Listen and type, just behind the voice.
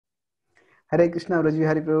Hare Krishna, Vraj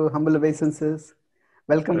Vihari P, humble obeisances.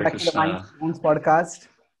 Welcome Hare back to the Krishna. Minds podcast.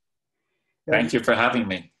 Thank you for having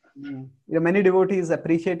me. Many devotees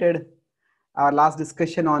appreciated our last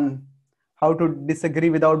discussion on how to disagree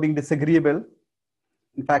without being disagreeable.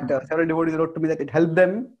 In fact, several devotees wrote to me that it helped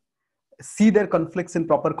them see their conflicts in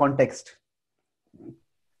proper context.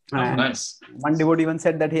 Oh, nice. One devotee even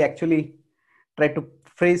said that he actually tried to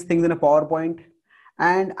phrase things in a PowerPoint.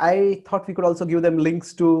 And I thought we could also give them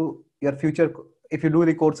links to your future. If you do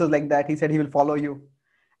the courses like that, he said he will follow you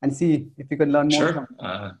and see if you can learn more.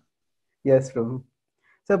 Sure. Yes, Prabhu.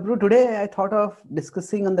 So, Prabhu, today I thought of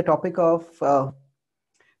discussing on the topic of,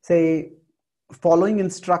 say, following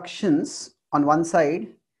instructions on one side,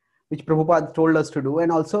 which Prabhupada told us to do,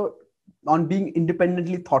 and also on being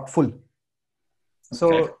independently thoughtful.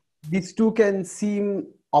 So, these two can seem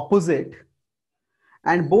opposite,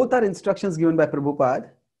 and both are instructions given by Prabhupada.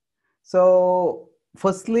 So,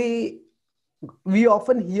 firstly, we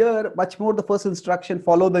often hear much more the first instruction,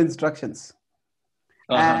 follow the instructions.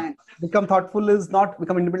 And become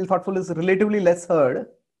independently thoughtful is relatively less heard.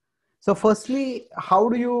 So firstly, how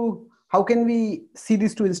can we see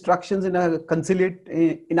these two instructions in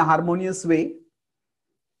a harmonious way?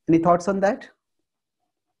 Any thoughts on that?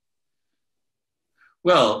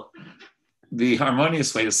 Well, the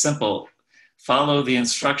harmonious way is simple. Follow the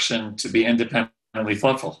instruction to be independently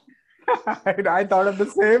thoughtful. I thought of the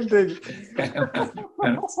same thing.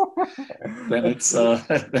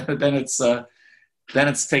 then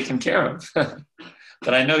it's taken care of.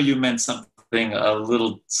 But I know you meant something a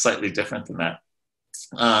little slightly different than that.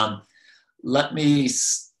 Let me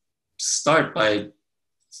start by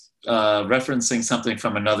referencing something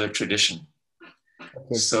from another tradition.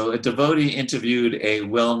 Okay. So a devotee interviewed a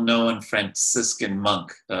well-known Franciscan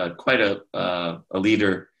monk, quite a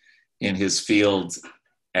leader in his field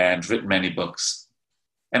and written many books,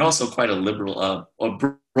 and also quite a liberal or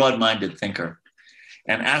broad-minded thinker,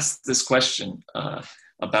 and asked this question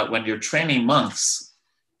about when you're training monks,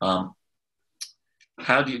 how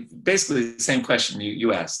do you, basically the same question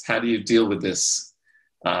you asked, how do you deal with this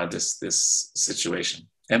situation?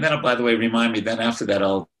 And then, by the way, remind me, then after that,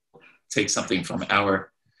 I'll take something from our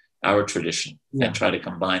tradition and try to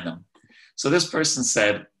combine them. So this person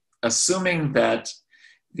said, assuming that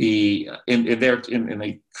in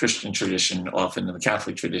the Christian tradition, often in the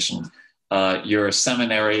Catholic tradition, you're a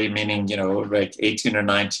seminary, meaning, like 18 or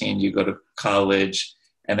 19, you go to college,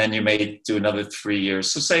 and then you may do another 3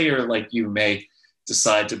 years. So say you may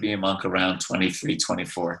decide to be a monk around 23,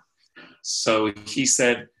 24. So he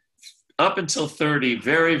said, up until 30,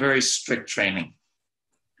 very, very strict training.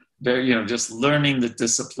 Very, just learning the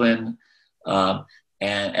discipline,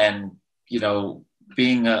 and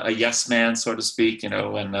being a yes man, so to speak,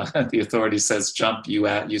 when the authority says jump,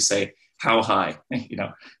 you say, how high,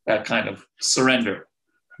 that kind of surrender.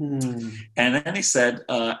 And then he said,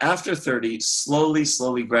 after 30,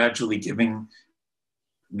 slowly, gradually giving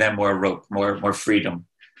them more rope, more freedom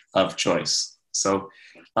of choice. So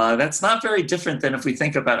that's not very different than if we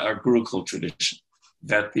think about our Gurukul tradition,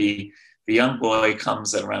 that the young boy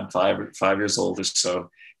comes at around 5 years old or so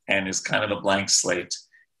and is kind of a blank slate.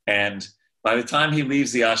 And by the time he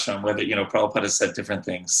leaves the ashram, whether, Prabhupada has said different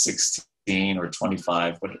things, 16 or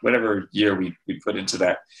 25, whatever year we put into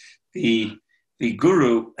that, the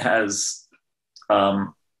guru has,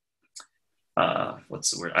 what's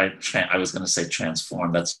the word? I was going to say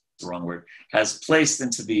transformed, that's the wrong word, has placed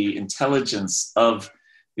into the intelligence of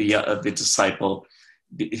the disciple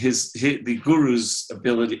the guru's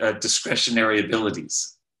ability, discretionary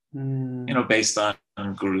abilities, based on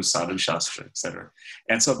guru, sadhu, shastra, etc.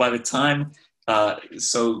 And so by the time,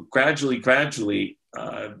 so gradually,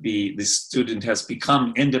 the student has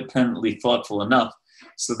become independently thoughtful enough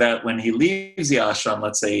so that when he leaves the ashram,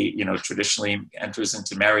 let's say, traditionally enters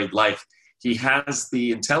into married life, he has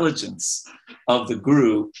the intelligence of the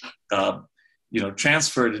guru,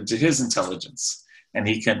 transferred into his intelligence. And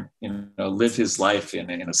he can, live his life in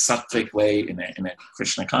a sattvic way, in a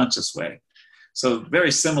Krishna conscious way. So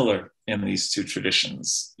very similar in these two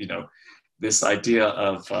traditions, this idea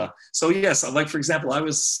of, so yes, like for example, I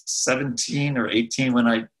was 17 or 18 when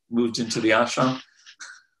I moved into the ashram.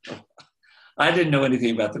 I didn't know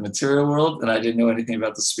anything about the material world, and I didn't know anything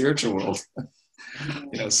about the spiritual world.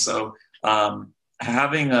 So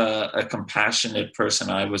having a compassionate person,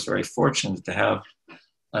 I was very fortunate to have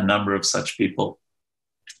a number of such people,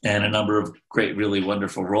 and a number of great, really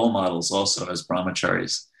wonderful role models also as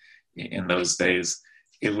brahmacharis in those days.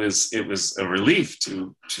 It was a relief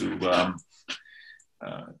to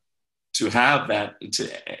have that,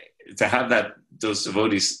 those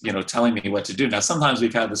devotees, telling me what to do. Now, sometimes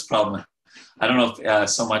we've had this problem I don't know if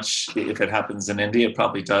so much if it happens in India, it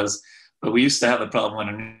probably does. But we used to have the problem when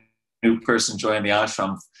a new person joined the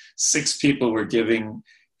ashram, 6 people were giving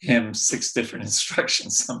him 6 different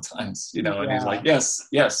instructions sometimes, you know, and he's like, yes,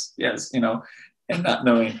 yes, yes, you know, and not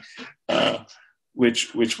knowing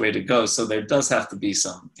which way to go. So there does have to be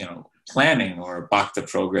some, you know, planning or a Bhakti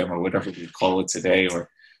program or whatever we call it today, or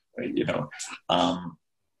you know.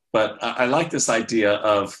 But I like this idea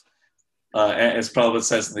of, as Prabhupada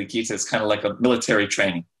says in the Gita, it's kind of like a military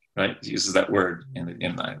training, right? He uses that word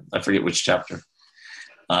in I forget which chapter.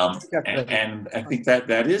 And I think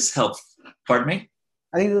that is helpful. Pardon me?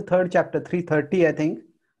 I think it's the 3rd chapter, 330, I think.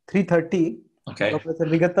 330. Okay.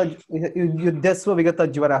 Yuddhasva vigata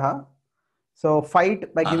jvaraha. So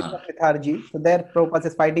fight by giving up lethargy. So there Prabhupada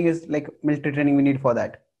says fighting is like military training we need for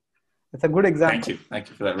that. It's a good example. Thank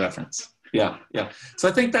you for that reference. Yeah. So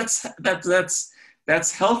I think that's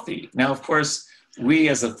healthy. Now, of course, we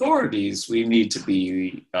as authorities, we need to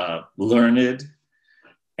be learned,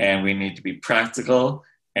 and we need to be practical,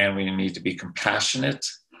 and we need to be compassionate,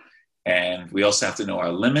 and we also have to know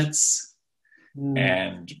our limits,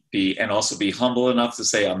 and also be humble enough to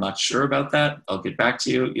say, I'm not sure about that. I'll get back to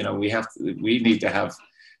you. You know, we need to have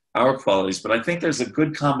our qualities. But I think there's a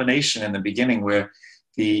good combination in the beginning where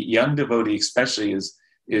the young devotee especially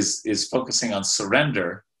is focusing on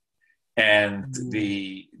surrender, and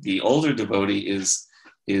the older devotee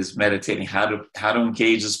is meditating how to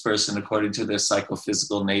engage this person according to their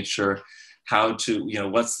psychophysical nature, how to, you know,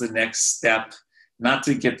 what's the next step, not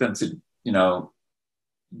to get them to, you know,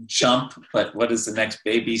 jump, but what is the next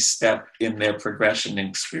baby step in their progression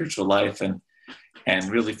in spiritual life, and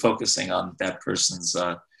really focusing on that person's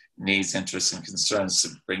needs, interests, and concerns to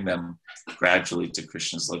bring them gradually to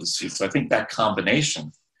Krishna's lotus feet. So I think that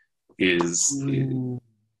combination can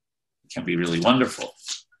be really wonderful.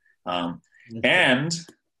 And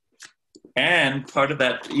part of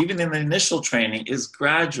that, even in the initial training, is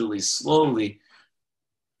gradually, slowly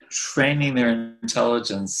training their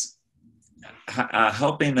intelligence,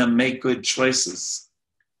 helping them make good choices,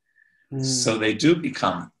 so they do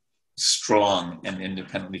become strong and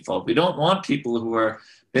independently thought. We don't want people who are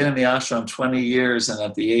been in the ashram 20 years and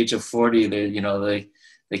at the age of 40,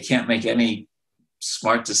 they can't make any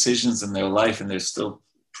smart decisions in their life, and they're still,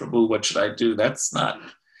 Prabhu, what should I do? That's not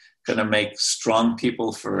going to make strong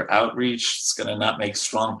people for outreach. It's going to not make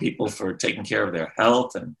strong people for taking care of their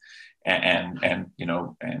health and you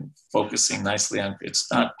know, and focusing nicely on, it's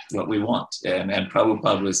not what we want. And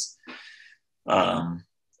Prabhupada was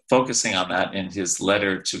focusing on that in his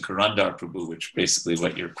letter to Karandar Prabhu, which basically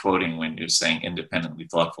what you're quoting when you're saying independently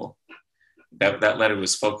thoughtful. That letter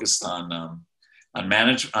was focused on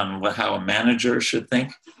how a manager should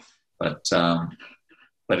think, but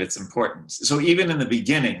it's important. So even in the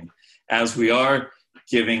beginning, as we are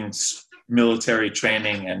giving military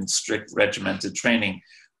training and strict regimented training,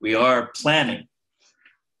 we are planning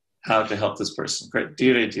how to help this person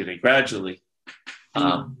gradually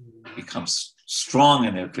become strong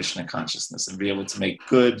in their Krishna consciousness and be able to make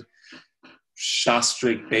good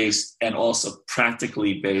Shastric-based and also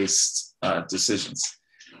practically based decisions.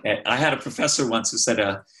 And I had a professor once who said,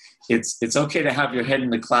 it's okay to have your head in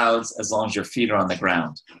the clouds as long as your feet are on the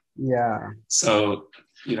ground. Yeah. So,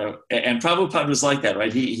 you know, and Prabhupada was like that,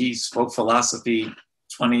 right? He spoke philosophy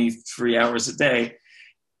 23 hours a day,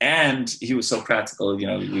 and he was so practical. You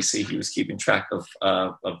know, we see he was keeping track of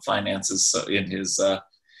finances in his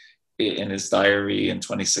diary in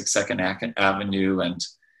 26 Second Avenue,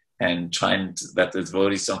 and trying that the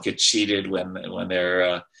devotees don't get cheated when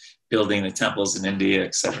they're building the temples in India,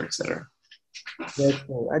 et cetera, et cetera. Yes,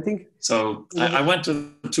 I think so. I went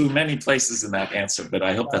to many places in that answer, but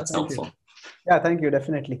I hope that's helpful. Yeah, thank you.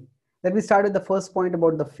 Definitely. Let me start with the first point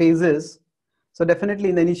about the phases. So definitely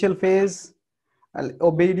in the initial phase,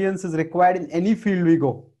 obedience is required in any field we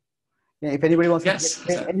go. Yeah, if anybody wants to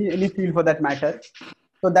get any field for that matter.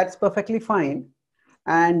 So that's perfectly fine.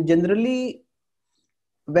 And generally,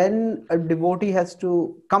 when a devotee has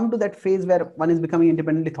to come to that phase where one is becoming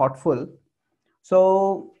independently thoughtful,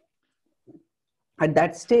 so at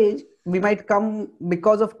that stage, we might come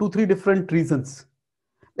because of 2-3 different reasons.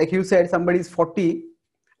 Like you said, somebody is 40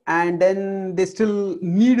 and then they still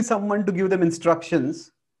need someone to give them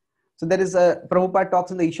instructions. So there is Prabhupada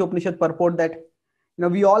talks in the Ishopanishad purport that, you know,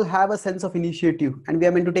 we all have a sense of initiative and we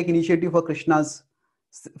are meant to take initiative for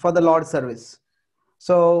for the Lord's service.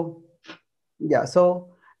 So, yeah, so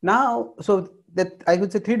now, so that I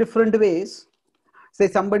would say 3 different ways. Say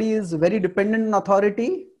somebody is very dependent on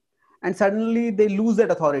authority and suddenly they lose that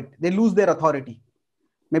authority. They lose their authority.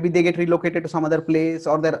 Maybe they get relocated to some other place,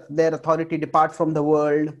 or their authority departs from the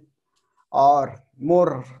world, or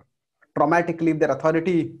more traumatically if their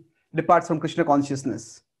authority departs from Krishna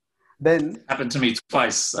consciousness. Then happened to me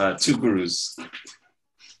twice, two gurus.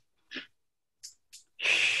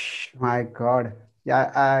 My God.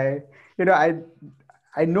 Yeah,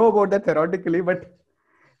 I know about that theoretically, but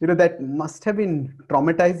that must have been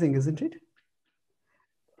traumatizing, isn't it?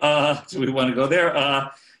 Do we want to go there?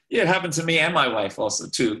 Yeah, it happened to me and my wife also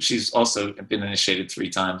too. She's also been initiated 3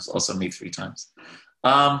 times, also me 3 times.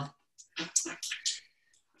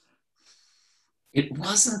 It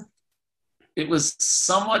was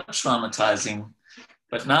somewhat traumatizing,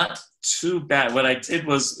 but not too bad. What I did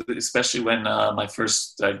was, especially when my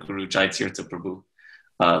first guru, Jaitirtha Prabhu,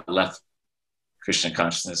 left Krishna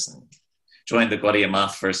consciousness and joined the Gaudiya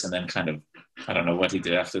Math first, and then kind of, I don't know what he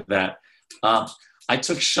did after that. I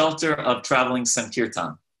took shelter of traveling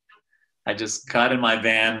Sankirtan. I just got in my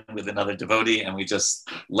van with another devotee, and we just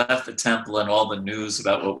left the temple and all the news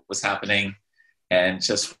about what was happening, and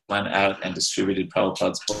just went out and distributed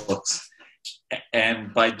Prabhupada's books.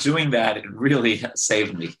 And by doing that, it really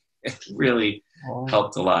saved me. It really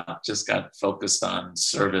helped a lot. Just got focused on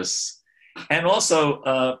service. And also,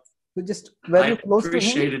 were you close to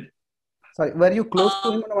him? Sorry, were you close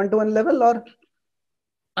to him on a one-to-one level, or?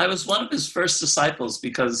 I was one of his first disciples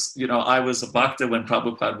because, I was a bhakta when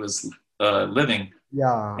Prabhupada was living.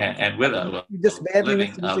 Yeah. And with us. You just barely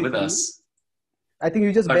living with us. I think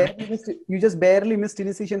you just barely missed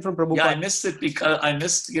initiation from Prabhupada. Yeah, I missed it because I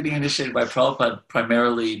missed getting initiated by Prabhupada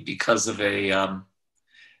primarily because of a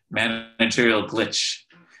managerial glitch.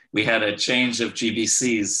 We had a change of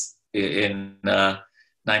GBCs in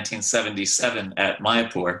 1977 at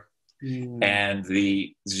Mayapur, and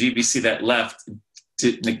the GBC that left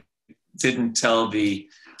didn't tell the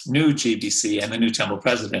new GBC and the new temple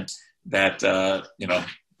president that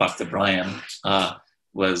Bhakta Brian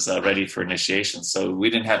was ready for initiation. So we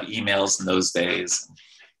didn't have emails in those days,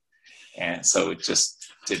 and so it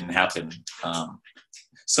just didn't happen.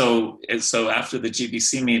 So after the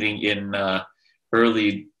GBC meeting in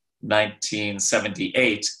early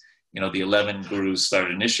 1978, the 11 gurus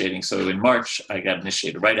started initiating. So in March, I got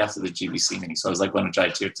initiated right after the GBC meeting. So I was like one of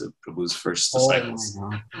Jaitirtha Prabhu's first disciples.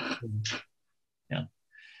 Yeah.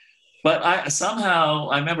 But I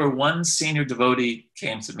remember one senior devotee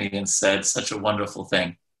came to me and said such a wonderful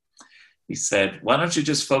thing. He said, why don't you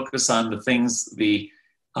just focus on the things,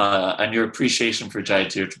 on your appreciation for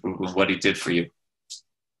Jaitirtha Prabhu and what he did for you.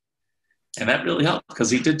 And that really helped because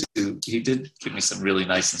he did give me some really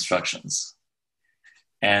nice instructions.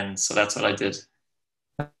 And so that's what I did.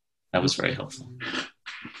 That was very helpful.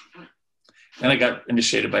 Then I got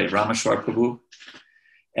initiated by Rameshwar Prabhu.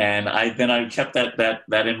 And I kept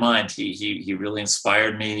that in mind. He really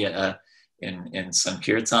inspired me in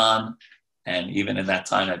Sankirtan, and even in that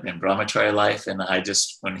time I'd been brahmacari life. And I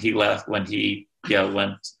just when he went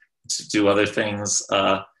to do other things,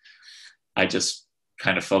 I just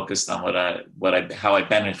kind of focused on how I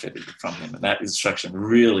benefited from him, and that instruction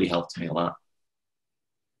really helped me a lot.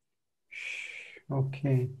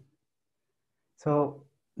 Okay. So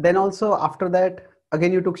then also after that,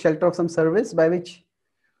 again you took shelter of some service by which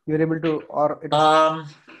you were able to, or it was...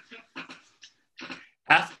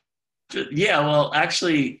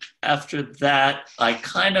 after that, I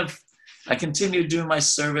continued doing my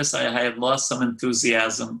service. I had lost some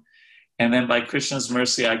enthusiasm. And then by Krishna's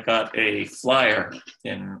mercy, I got a flyer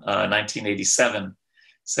in 1987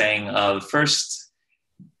 saying the first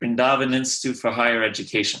Vrindavan Institute for Higher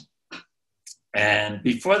Education. And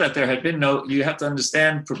before that, there had been you have to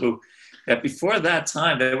understand, Prabhu, that before that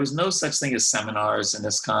time, there was no such thing as seminars in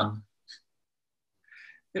ISKCON.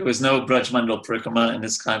 There was no Braj Mandal Parikrama in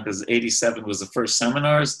ISKCON because 87 was the first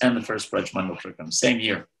seminars and the first Braj Mandal Parikrama, same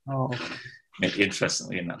year. Oh, okay. Maybe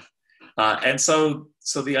interestingly enough. And so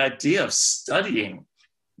the idea of studying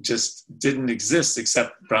just didn't exist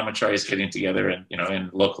except brahmacharis getting together and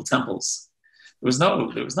in local temples. There was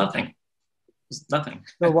nothing. It was nothing.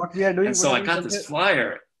 So what we are doing. And so I got this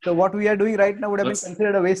flyer. So what we are doing right now would have been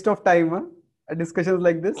considered a waste of time, huh? Discussions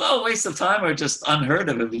like this. Well, waste of time or just unheard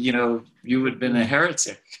of. You would have been a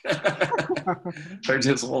heretic. Or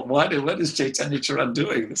just, what is Chaitanya Charan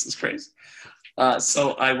doing? This is crazy.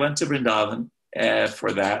 So I went to Vrindavan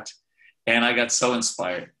for that. And I got so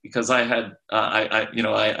inspired because I had,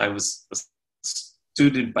 I was a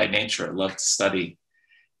student by nature. I loved to study,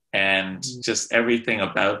 and just everything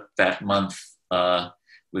about that month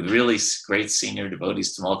with really great senior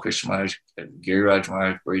devotees, Tamal Krishna Maharaj, Giriraj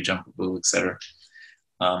Maharaj, Bhurijan Prabhu, etc.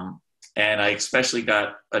 And I especially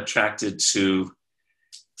got attracted to,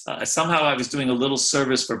 somehow I was doing a little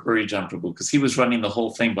service for Bhurijan Prabhu because he was running the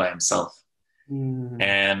whole thing by himself.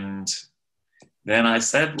 And then I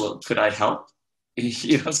said, well, could I help?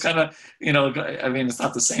 it's kind of, I mean, it's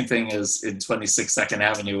not the same thing as in 26 Second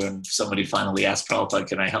Avenue when somebody finally asked Prabhupada,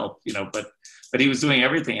 can I help? But he was doing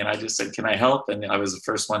everything. And I just said, can I help? And I was the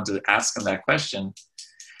first one to ask him that question.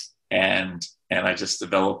 And I just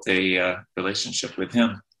developed a relationship with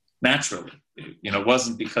him naturally. It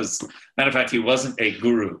wasn't because, matter of fact, he wasn't a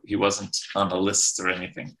guru. He wasn't on the list or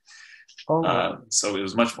anything. So it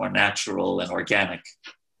was much more natural and organic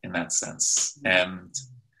in that sense. And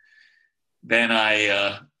then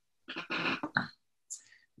I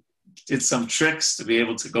did some tricks to be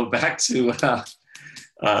able to go back to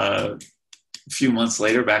a few months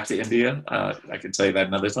later, back to India. I can tell you that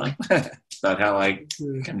another time, about how I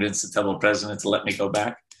convinced the Temple president to let me go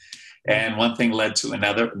back. And one thing led to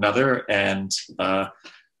another, and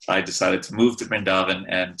I decided to move to Vrindavan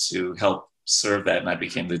and to help serve that. And I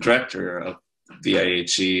became the director of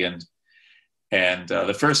VIHE. And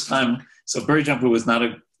the first time, so Buri Jampu was not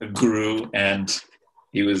a guru, and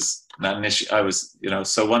he was not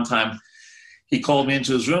so one time he called me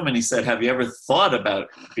into his room and he said, have you ever thought about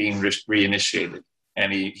being reinitiated?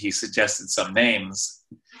 And he suggested some names.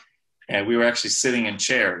 And we were actually sitting in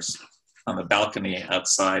chairs on the balcony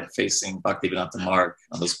outside facing Bhaktivedanta Marg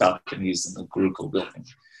on those balconies in the Gurukul building.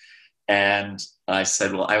 And I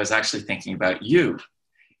said, well, I was actually thinking about you.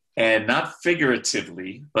 And not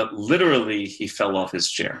figuratively, but literally, he fell off his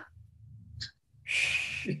chair.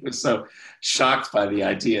 He was so shocked by the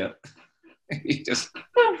idea. He just...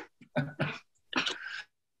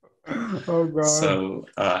 Oh, God. So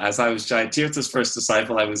as I was Jai Tirtha's first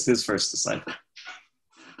disciple, I was his first disciple.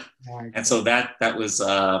 And so that was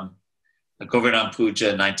Govardhan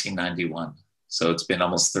Puja 1991. So it's been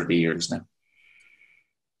almost 30 years now.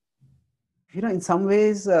 In some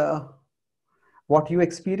ways, what you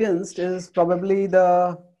experienced is probably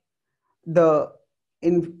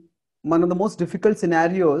in one of the most difficult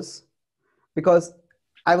scenarios, because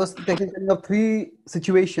I was taking care of three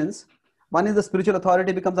situations. One is the spiritual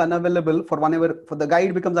authority becomes unavailable for the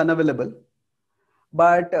guide becomes unavailable.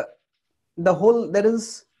 But there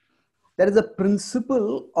is a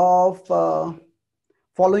principle of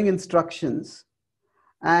following instructions.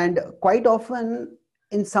 And quite often,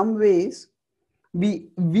 in some ways,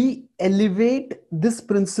 we elevate this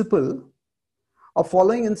principle of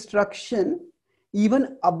following instruction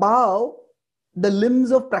even above the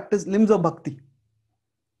limbs of practice, limbs of bhakti.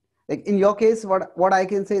 Like in your case, what I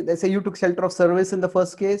can say, they say you took shelter of service in the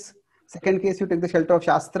first case. Second case, you take the shelter of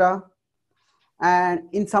Shastra. And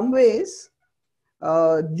in some ways,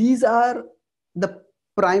 these are the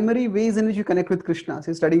primary ways in which you connect with Krishna.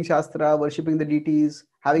 So studying Shastra, worshipping the deities,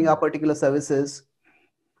 having our particular services.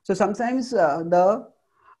 So sometimes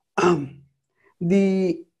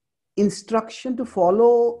the instruction to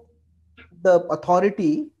follow the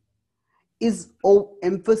authority is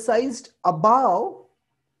emphasized above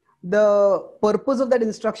the purpose of that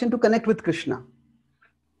instruction to connect with Krishna.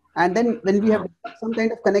 And then when we have some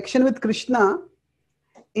kind of connection with Krishna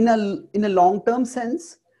in a long-term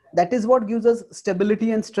sense, that is what gives us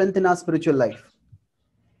stability and strength in our spiritual life.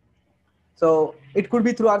 So it could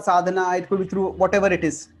be through our sadhana, it could be through whatever it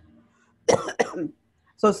is.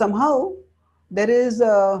 So somehow there is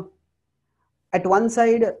at one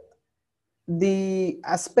side the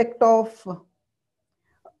aspect of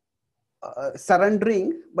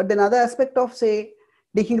surrendering, but then another aspect of, say,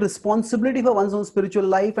 taking responsibility for one's own spiritual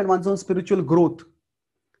life and one's own spiritual growth.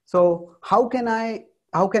 So how can I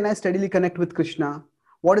steadily connect with Krishna?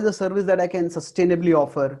 What is the service that I can sustainably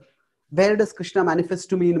offer? Where does Krishna manifest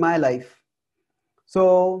to me in my life?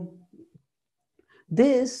 So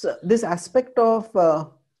this aspect of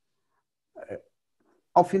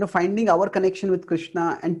finding our connection with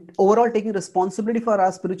Krishna and overall taking responsibility for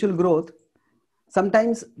our spiritual growth,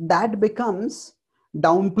 sometimes that becomes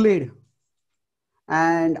downplayed.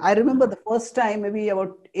 And I remember the first time, maybe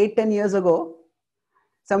about 8-10 years ago,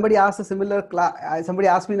 somebody asked somebody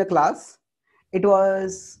asked me in a class. It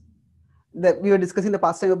was that we were discussing the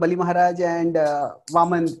pastime of Bali Maharaj and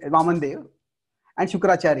Vaman Dev and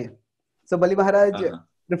Shukracharya. So Bali Maharaj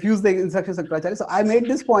refused the instructions of Shukracharya. So I made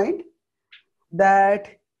this point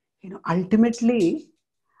that ultimately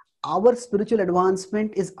our spiritual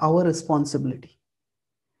advancement is our responsibility.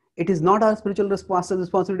 It is not our spiritual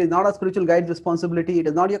responsibility, it is not our spiritual guide's responsibility, it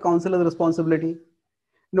is not your counselor's responsibility.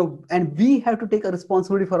 And we have to take a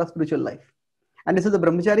responsibility for our spiritual life. And this is the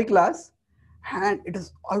brahmacari class, and it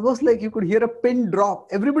is almost like you could hear a pin drop.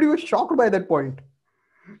 Everybody was shocked by that point.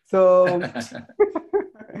 So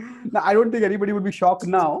now, I don't think anybody would be shocked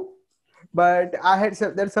now, but there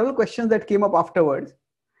are several questions that came up afterwards.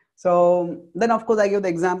 So then, of course, I gave the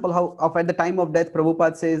example of at the time of death,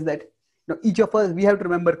 Prabhupada says that each of us, we have to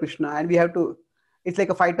remember Krishna, and we have to it's like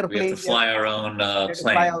a fighter We plane. have to fly our own plane.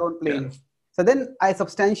 Fly our own plane. Yeah. So then I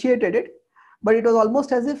substantiated it, but it was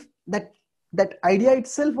almost as if that idea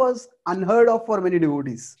itself was unheard of for many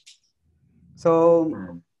devotees.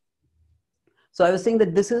 So, so I was saying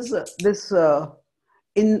that this is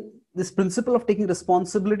in this principle of taking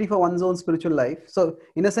responsibility for one's own spiritual life. So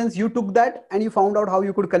in a sense, you took that and you found out how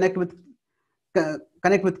you could connect with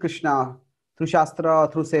Krishna through Shastra,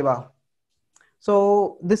 through Seva.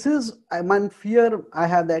 So this is one fear I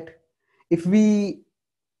have, that if we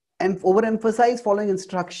overemphasize following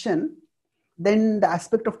instruction, then the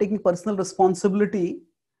aspect of taking personal responsibility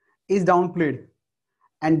is downplayed.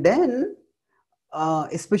 And then,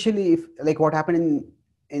 especially if, like what happened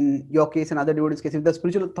in your case and other devotees' case, if the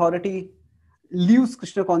spiritual authority leaves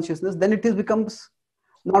Krishna consciousness, then it becomes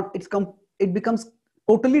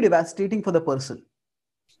totally devastating for the person.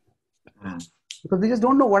 Because they just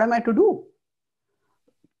don't know, what am I to do?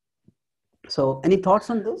 So, any thoughts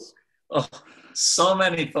on this? Oh, so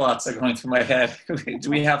many thoughts are going through my head. Do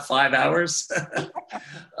we have 5 hours?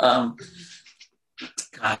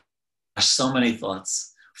 Gosh, so many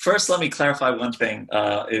thoughts. First, let me clarify one thing,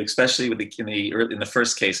 especially with in the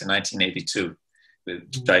first case in 1982,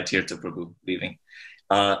 with Chaitanya Prabhu leaving.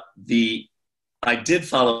 I did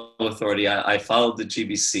follow authority. I followed the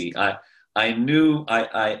GBC. I knew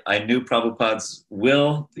Prabhupada's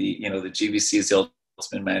will. The GBC is the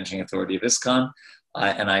ultimate managing authority of ISKCON,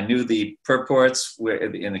 and I knew the purports were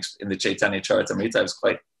in the Chaitanya Charitamrita.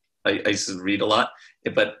 I used to read a lot,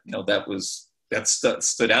 but that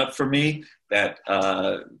stood out for me. That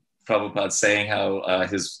Prabhupada saying how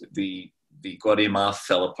the Gaudiya Math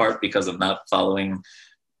fell apart because of not following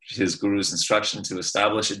his guru's instruction to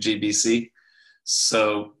establish a GBC.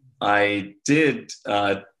 So I did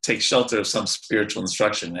take shelter of some spiritual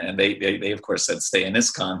instruction, and they of course said stay in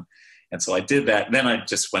ISKCON, and so I did that. Then I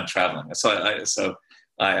just went traveling. So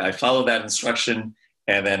I followed that instruction,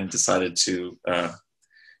 and then decided to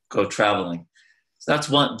go traveling. So that's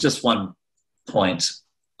just one point.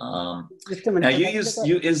 Just a minute. Now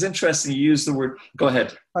it's interesting. You use the word. Go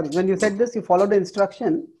ahead. Sorry, when you said this, you followed the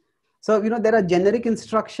instruction. So there are generic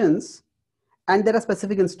instructions, and there are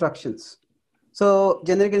specific instructions. So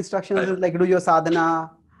generic instructions is like do your sadhana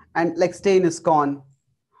and like stay in ISKCON.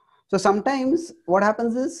 So sometimes what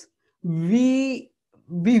happens is we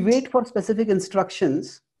wait for specific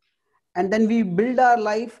instructions, and then we build our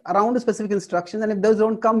life around the specific instructions. And if those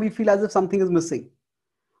don't come, we feel as if something is missing.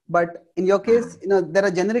 But in your case, there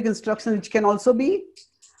are generic instructions which can also be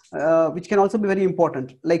very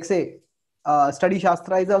important. Like say, study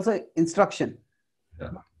Shastra is also instruction. Yeah.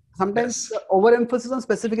 Sometimes the overemphasis on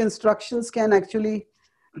specific instructions can actually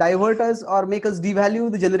divert us or make us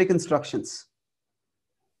devalue the generic instructions.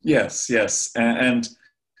 Yes, and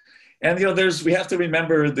we have to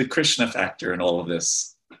remember the Krishna factor in all of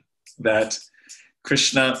this. That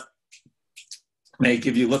Krishna may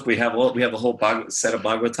give you, look, we have a whole set of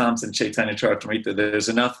Bhagavatams and Chaitanya Charitamrita. There's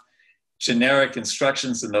enough generic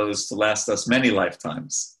instructions in those to last us many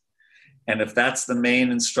lifetimes. And if that's the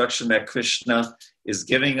main instruction that Krishna is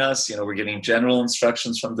giving us, we're getting general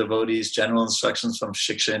instructions from devotees, general instructions from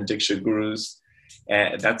Shiksha and Diksha gurus,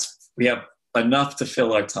 and we have enough to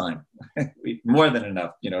fill our time. More than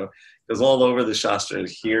enough, because all over the Shastra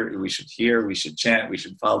we should chant, we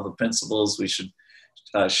should follow the principles, we should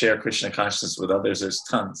share Krishna consciousness with others. There's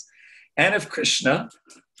tons. And if Krishna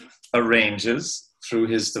arranges through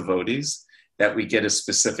his devotees that we get a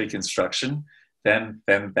specific instruction, then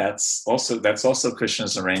that's also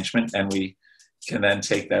Krishna's arrangement, and we can then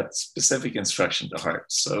take that specific instruction to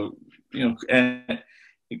heart. So, and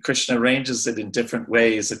Krishna arranges it in different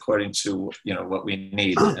ways according to, what we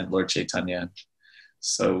need, and Lord Chaitanya.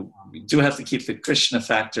 So we do have to keep the Krishna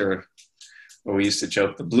factor, or we used to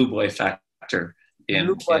joke, the blue boy factor, in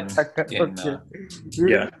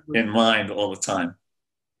mind all the time.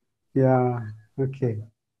 Yeah. Okay.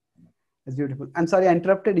 That's beautiful. I'm sorry, I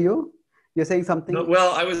interrupted you. You're saying something? No,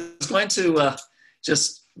 well, I was going to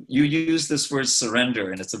you use this word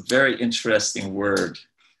surrender, and it's a very interesting word.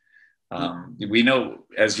 We know,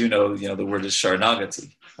 as you know, the word is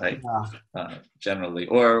Sharanagati, right? Yeah. Generally.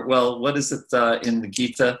 Or, well, what is it in the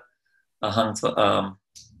Gita?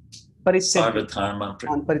 Sarva-dharma.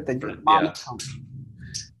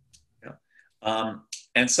 Yeah.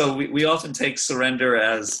 And so we often take surrender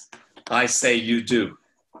as I say, you do.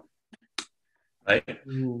 Right?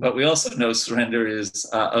 But we also know surrender is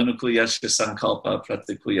anukulyasya sankalpa,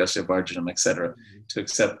 pratikulyasya varjanam, etc. To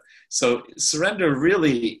accept. So surrender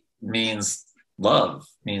really means love,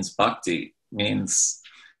 means bhakti, means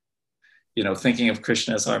thinking of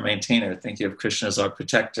Krishna as our maintainer, thinking of Krishna as our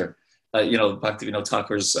protector. Bhaktivinoda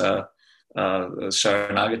Thakur's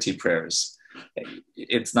Sharanagati prayers.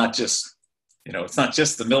 It's not just, it's not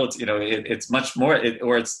just the military, it's much more,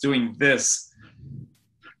 or it's doing this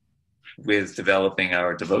with developing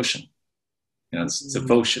our devotion. It's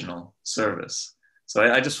devotional service. So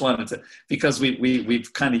I just wanted to, because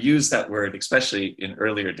we've kind of used that word, especially in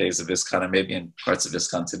earlier days of ISKCON, and maybe in parts of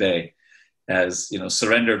ISKCON today, as,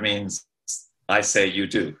 surrender means I say, you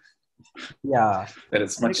do. Yeah. But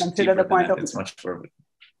it's much deeper than that. It's much further.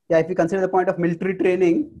 Yeah, if you consider the point of military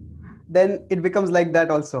training, then it becomes like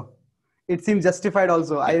that also. It seems justified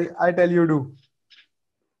also. I tell you do.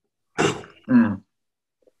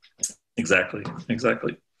 Exactly.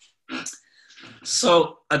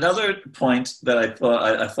 So another point that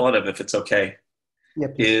I thought of, if it's okay,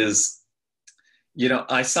 is,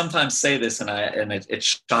 I sometimes say this, and it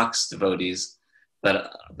shocks devotees,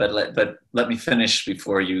 but let me finish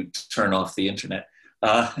before you turn off the internet.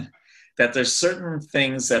 That there's certain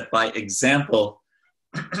things that by example,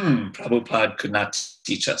 Prabhupada could not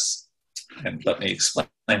teach us. And let me explain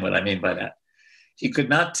what I mean by that. He could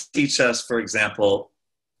not teach us, for example,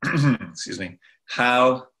 excuse me,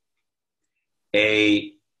 how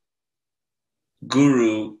a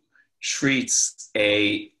guru treats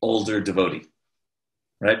a older devotee,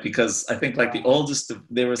 right? Because I think like the oldest,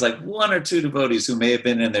 there was like one or two devotees who may have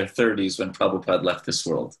been in their 30s when Prabhupada left this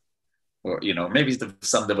world. Or, maybe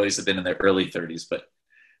some devotees have been in their early 30s, but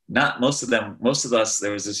not most of them. Most of us,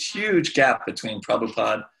 there was this huge gap between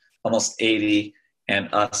Prabhupada, almost 80,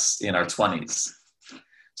 and us in our 20s.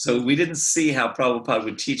 So we didn't see how Prabhupada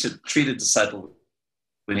would treat a disciple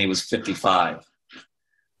when he was 55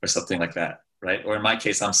 or something like that, right? Or in my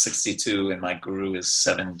case, I'm 62 and my guru is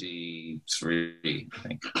 73, I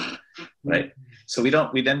think, right? So we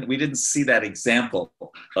didn't see that example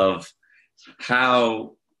of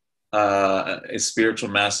how a spiritual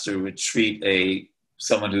master would treat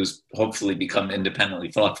someone who's hopefully become independently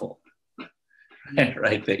thoughtful,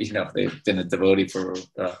 right? That they've been a devotee for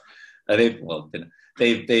they've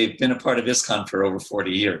been a part of ISKCON for over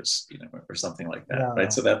 40 years, or something like that,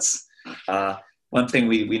 right? So that's one thing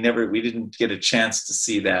we didn't get a chance to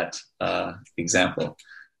see that example,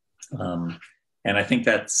 and I think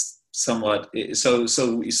that's somewhat so.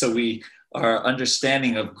 Our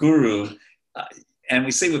understanding of guru. And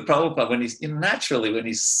we see with Prabhupada, when he's naturally, when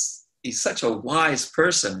he's such a wise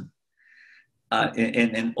person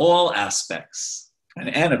in all aspects,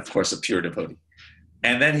 and of course a pure devotee,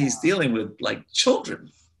 and then he's dealing with like children.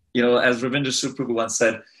 As Ravindra Suprabhu once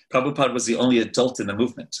said, Prabhupada was the only adult in the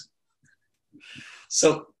movement.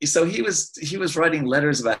 So he was writing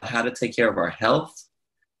letters about how to take care of our health,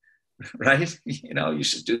 right? You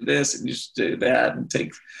should do this and you should do that, and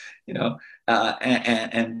take,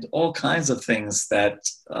 and all kinds of things that,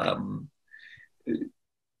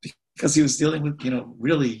 because he was dealing with,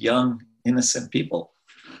 really young, innocent people.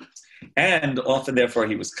 And often, therefore,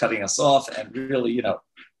 he was cutting us off and really,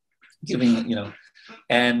 giving,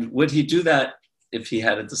 and would he do that if he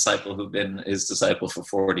had a disciple who'd been his disciple for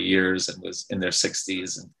 40 years and was in their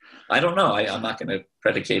 60s? And I don't know. I'm not going to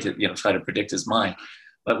predicate it, try to predict his mind.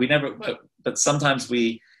 But but sometimes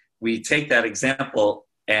we take that example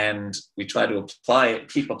and we try to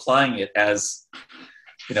keep applying it as,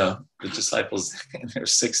 the disciples in their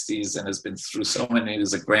 60s and has been through so many,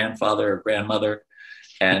 as a grandfather or grandmother.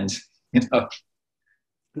 And,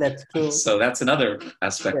 That's true. So that's another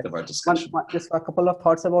aspect of our discussion. Just a couple of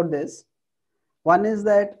thoughts about this. One is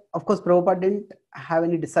that, of course, Prabhupada didn't have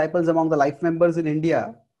any disciples among the life members in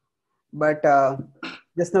India. But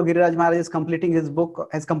just now, Giriraj Maharaj has completed his book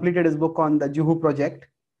on the Juhu project.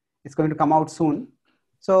 It's going to come out soon.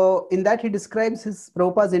 So in that, he describes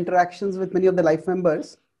Prabhupada's interactions with many of the life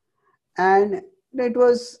members. And he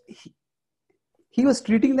was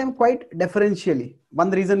treating them quite deferentially. One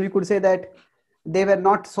reason we could say that they were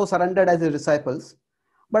not so surrendered as his disciples.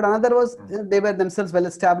 But another was they were themselves well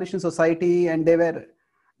established in society, and they were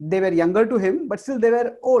younger to him, but still they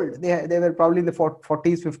were old. They were probably in the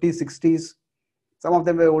 40s, 50s, 60s. Some of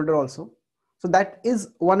them were older also. So that is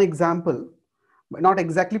one example, but not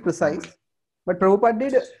exactly precise. But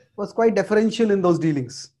Prabhupada was quite deferential in those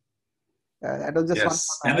dealings. That was just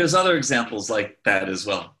one. And there's other examples like that as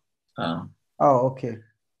well. Okay.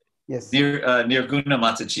 Yes. Nirguna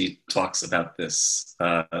Mataji talks about this.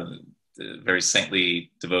 Very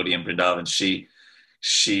saintly devotee in Vrindavan.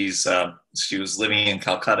 She was living in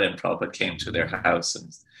Calcutta, and Prabhupada came to their house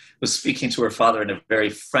and was speaking to her father in a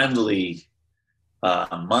very friendly,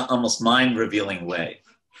 almost mind-revealing way,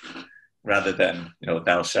 rather than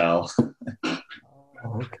thou shall.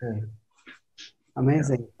 Okay,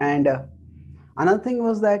 amazing. And another thing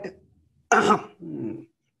was that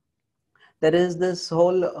there is this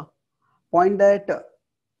whole point that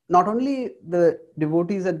not only the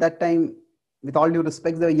devotees at that time, with all due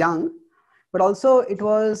respect, they were young, but also it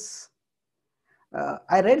was,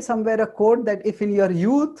 I read somewhere a quote that if in your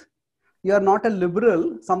youth you are not a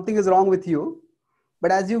liberal, something is wrong with you.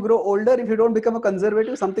 But as you grow older, if you don't become a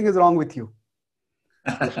conservative, something is wrong with you.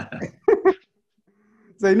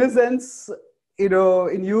 So in a sense,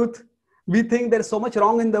 in youth, we think there's so much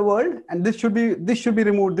wrong in the world and this should be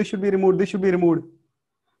removed, this should be removed, this should be removed.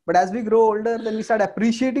 But as we grow older, then we start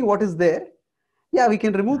appreciating what is there. Yeah, we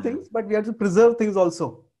can remove things, but we have to preserve things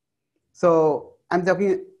also. So I'm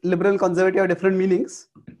talking liberal, conservative are different meanings.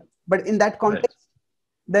 But in that context,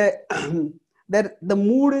 the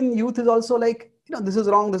mood in youth is also like, this is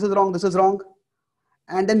wrong, this is wrong, this is wrong.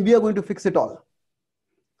 And then we are going to fix it all.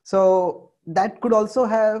 So that could also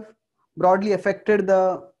have broadly affected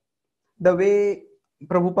the way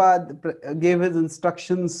Prabhupada gave his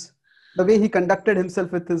instructions, the way he conducted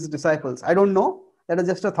himself with his disciples. I don't know. That is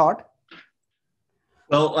just a thought.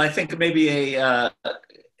 Well, I think maybe a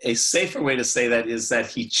safer way to say that is that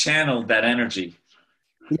he channeled that energy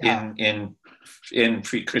in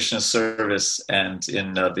pre-Krishna service and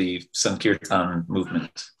in the Sankirtan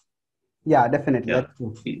movement. Yeah, definitely. Yeah. That's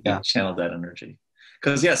true. He channeled that energy.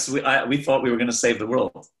 Because yes, we thought we were going to save the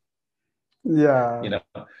world. Yeah.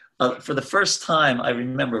 For the first time, I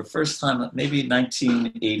remember, maybe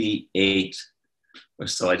 1988 or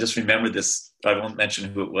so. I just remember this. I won't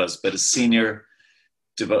mention who it was, but a senior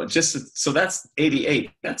devotee. So that's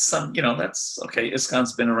 88. That's that's okay.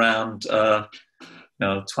 ISKCON's been around,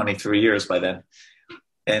 23 years by then.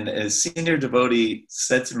 And a senior devotee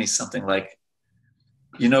said to me something like,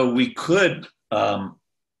 we could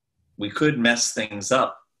mess things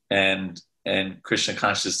up, and Krishna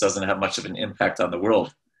consciousness doesn't have much of an impact on the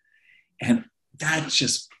world. And that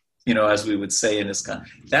just, as we would say in ISKCON,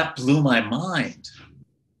 that blew my mind.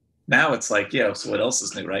 Now it's like, so what else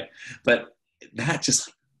is new, right? But that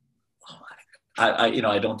just,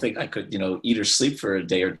 I don't think I could, eat or sleep for a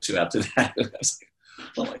day or two after that. I was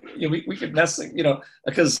like, we could mess,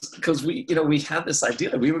 because we had this idea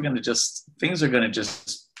that we were going to things are going to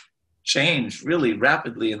just change really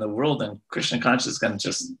rapidly in the world, and Krishna consciousness is going to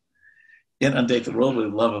just inundate the world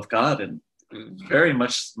with the love of God. And very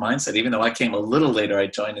much mindset, even though I came a little later, I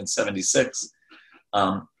joined in 76.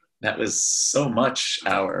 That was so much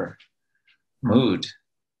our mood.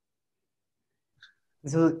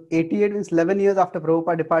 So 88 means 11 years after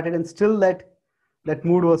Prabhupada departed, and still that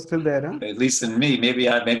mood was still there. Huh? At least in me, maybe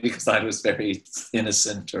because I was very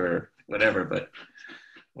innocent or whatever, but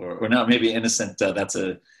or not maybe innocent. That's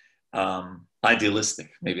a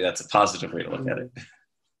idealistic. Maybe that's a positive way to look at it.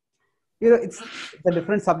 It's a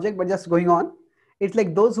different subject, but just going on. It's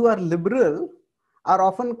like those who are liberal are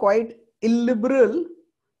often quite illiberal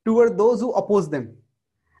toward those who oppose them.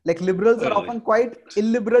 Like liberals are often quite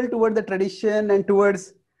illiberal toward the tradition and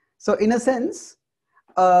towards. So in a sense,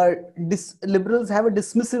 liberals have a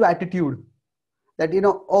dismissive attitude that,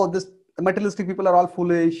 this materialistic people are all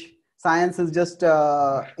foolish. Science is just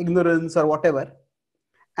ignorance or whatever.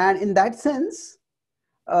 And in that sense,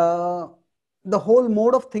 the whole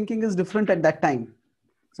mode of thinking is different at that time.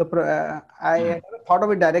 So I never thought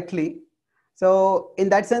of it directly. So in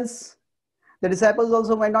that sense, the disciples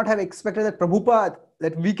also might not have expected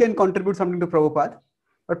that we can contribute something to Prabhupada,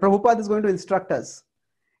 but Prabhupada is going to instruct us.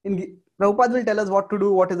 Prabhupada will tell us what to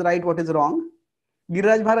do, what is right, what is wrong.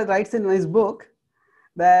 Giriraj Bharat writes in his book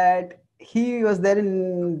that he was there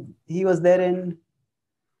in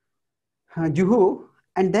Juhu,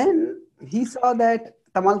 and then he saw that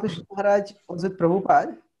Tamal Krishna Maharaj was with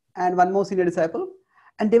Prabhupada and one more senior disciple,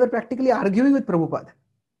 and they were practically arguing with Prabhupada.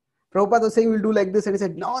 Prabhupada was saying, we'll do like this, and he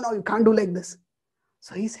said, no, you can't do like this.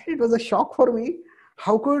 So he said, it was a shock for me.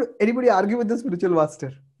 How could anybody argue with the spiritual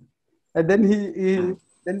master? And then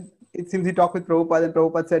then it seems he talked with Prabhupada, and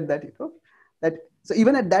Prabhupada said that so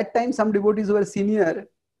even at that time, some devotees who were senior,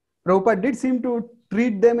 Prabhupada did seem to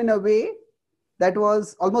treat them in a way that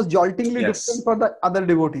was almost joltingly different for the other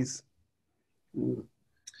devotees.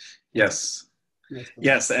 Yes.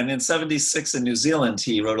 And in 76 in New Zealand,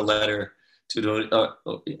 he wrote a letter to,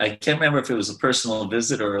 I can't remember if it was a personal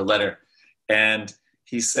visit or a letter. And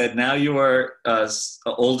he said, now you are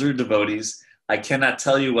older devotees. I cannot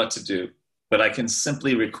tell you what to do, but I can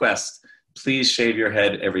simply request, please shave your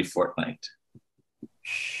head every fortnight.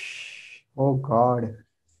 Oh God.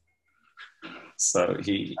 So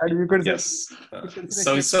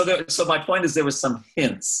so my point is there was some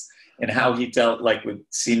hints in how he dealt like with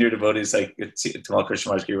senior devotees like Tamal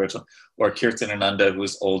Krishna Maharaj or Kirtan Ananda, who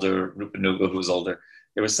was older, Rupanuga, who was older.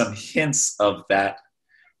 There was some hints of that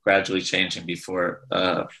gradually changing before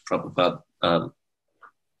Prabhupada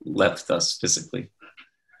left us physically.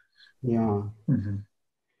 Yeah. Mm-hmm.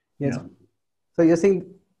 Yes. Yeah. So you're saying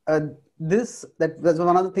that's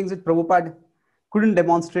one of the things that Prabhupada couldn't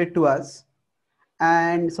demonstrate to us,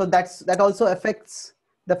 and so that also affects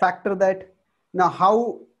the factor that now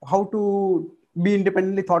how to be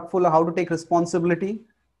independently thoughtful or how to take responsibility.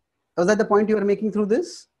 Was that the point you were making through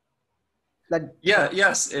this? That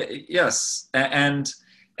yes, and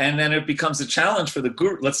then it becomes a challenge for the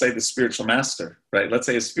guru. Let's say the spiritual master, right? Let's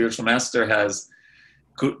say a spiritual master has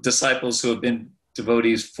disciples who have been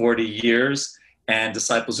devotees 40 years and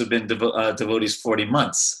disciples who have been devotees 40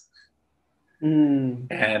 months,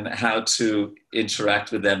 and how to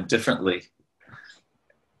interact with them differently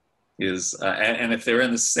is, and if they're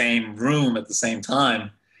in the same room at the same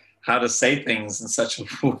time, how to say things in such a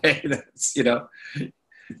way that's,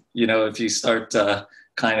 if you start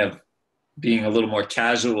kind of being a little more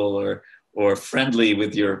casual or friendly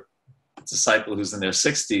with your disciple who's in their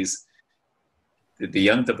 60s, the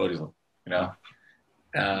young devotee,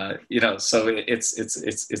 so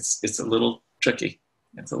it's a little tricky.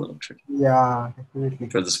 It's a little tricky. Yeah, definitely.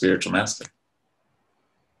 For the spiritual master.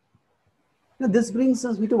 Now, this brings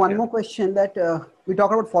us to one more question that we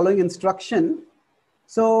talk about following instruction.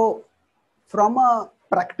 So, from a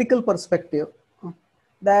practical perspective,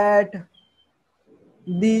 that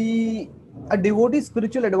a devotee's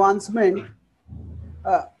spiritual advancement,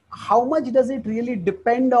 how much does it really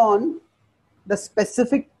depend on the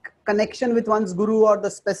specific connection with one's guru or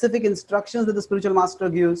the specific instructions that the spiritual master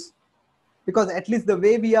gives? Because at least the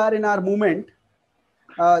way we are in our movement,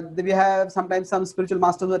 we have sometimes some spiritual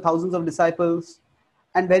masters with thousands of disciples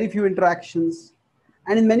and very few interactions.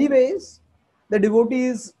 And in many ways, the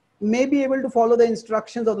devotees may be able to follow the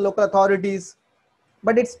instructions of the local authorities,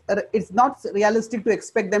 but it's not realistic to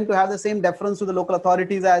expect them to have the same deference to the local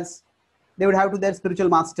authorities as they would have to their spiritual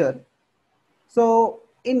master. So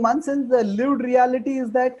in one sense, the lived reality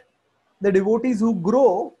is that the devotees who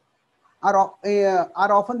grow are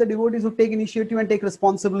often the devotees who take initiative and take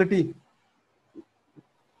responsibility.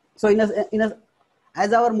 So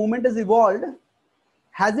as our movement has evolved,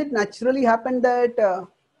 has it naturally happened that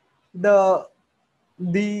the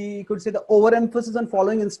overemphasis on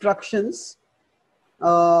following instructions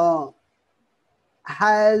has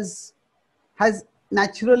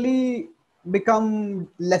naturally become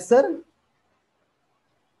lesser?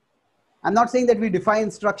 I'm not saying that we defy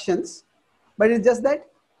instructions, but it's just that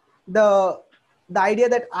the idea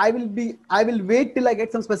that I will wait till I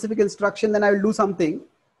get some specific instruction, then I will do something.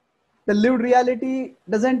 The lived reality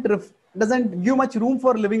doesn't give much room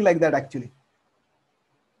for living like that, actually.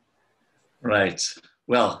 Right.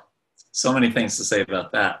 Well, so many things to say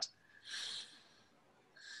about that.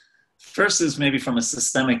 First is maybe from a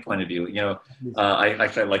systemic point of view. I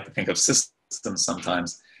like to think of systems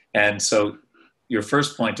sometimes. And so your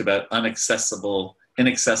first point about inaccessible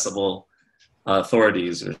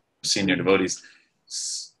authorities or senior devotees.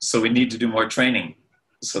 So we need to do more training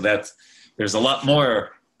so that there's a lot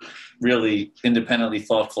more really independently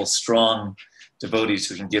thoughtful, strong devotees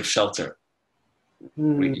who can give shelter.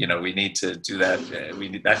 We need to do that.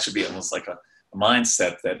 That should be almost like a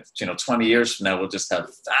mindset that 20 years from now we'll just have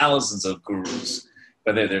thousands of gurus,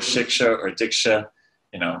 whether they're shiksha or diksha,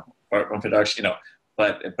 or upadarsh,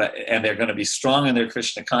 but they're going to be strong in their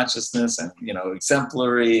Krishna consciousness and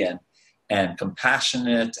exemplary and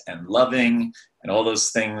compassionate and loving and all those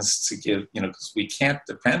things to give, because we can't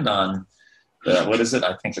depend on what is it?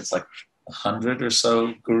 I think it's like 100 or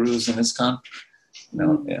so gurus in ISKCON.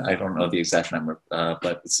 I don't know the exact number,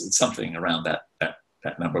 but it's something around that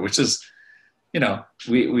number, which is,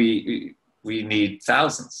 we need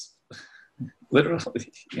thousands,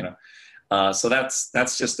 literally, so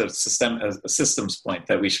that's just a systems point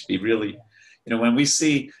that we should be really, when we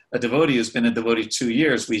see a devotee who's been a devotee 2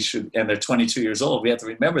 years, and they're 22 years old, we have to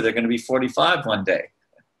remember they're going to be 45 one day.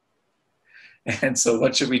 And so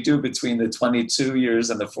what should we do between the 22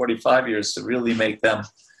 years and the 45 years to really make them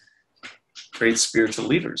great spiritual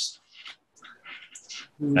leaders?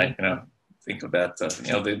 Right? Think about,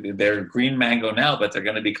 they're green mango now, but they're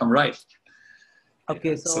going to become ripe.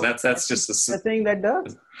 Okay, so that's just the saying that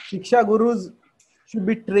the Shiksha Gurus should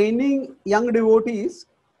be training young devotees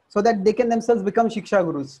so that they can themselves become Shiksha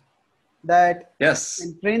Gurus. That yes,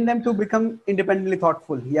 and train them to become independently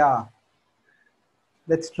thoughtful. Yeah,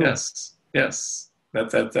 that's true. Yes.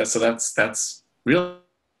 That's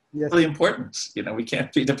really important. We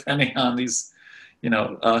can't be depending on these.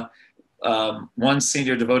 One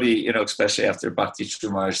senior devotee, especially after Bhakti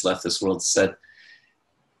Maharaj left this world, said,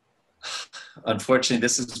 "Unfortunately,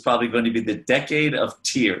 this is probably going to be the decade of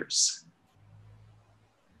tears,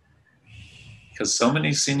 because so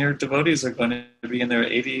many senior devotees are going to be in their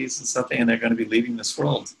 80s and something, and they're going to be leaving this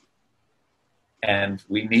world. And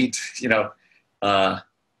we need,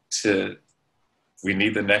 we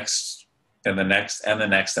need the next and the next and the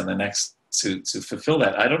next and the next to fulfill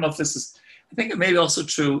that. I don't know if this is, I think it may be also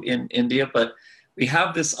true in India, but we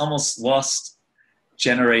have this almost lost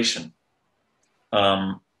generation.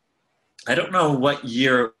 I don't know what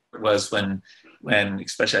year it was when,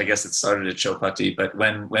 especially I guess it started at Chopati, but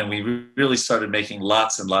when we really started making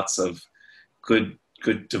lots and lots of good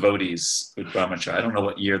devotees, good brahmachari. I don't know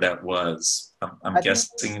what year that was. I'm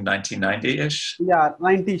guessing 1990-ish. Yeah,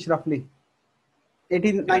 90-ish roughly.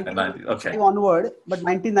 1890 okay. Onward, but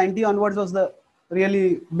 1990 onwards was the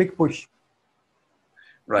really big push.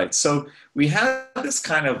 Right. So we had this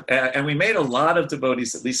kind of, and we made a lot of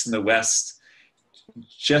devotees, at least in the West,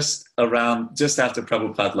 just after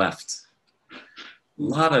Prabhupada left. A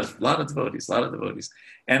lot of devotees.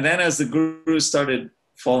 And then as the gurus started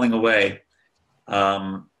falling away,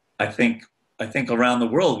 I think around the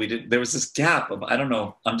world there was this gap of, I don't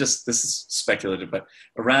know, this is speculative, but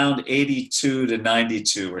around 82 to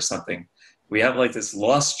 92 or something, we have like this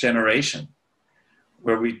lost generation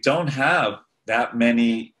where we don't have that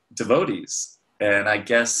many devotees. And I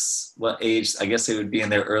guess what age, I guess they would be in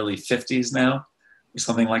their early 50s now or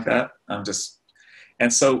something like that.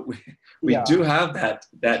 And so we do have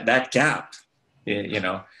that gap,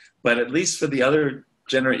 but at least for the other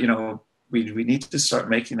generation, we need to start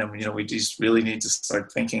making them, we just really need to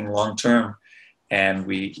start thinking long-term, and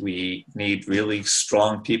we need really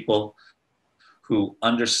strong people who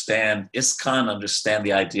understand ISKCON, understand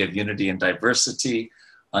the idea of unity and diversity,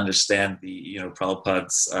 understand the,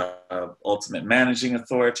 Prabhupada's ultimate managing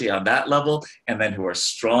authority on that level, and then who are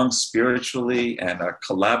strong spiritually and are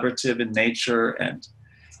collaborative in nature, and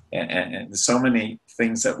so many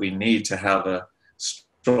things that we need to have a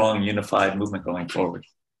strong, unified movement going forward.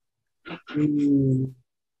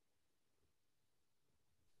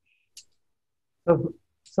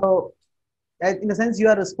 So in a sense,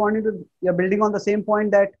 you're building on the same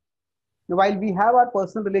point that while we have our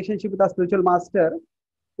personal relationship with our spiritual master,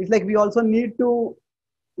 it's like we also need to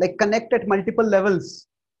connect at multiple levels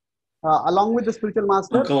along with the spiritual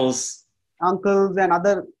master. Uncles and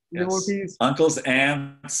other devotees. Uncles,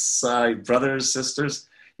 aunts, brothers, sisters.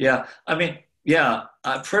 Yeah. I mean,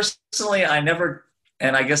 personally, I never,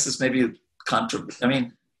 and I guess this may be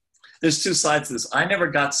there's two sides to this. I never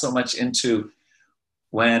got so much into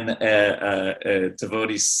when a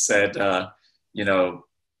devotee said,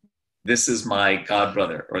 this is my god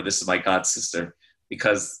brother or this is my god sister,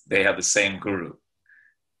 because they have the same guru.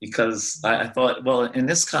 Because I thought, well, in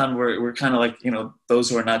ISKCON, we're kind of like, those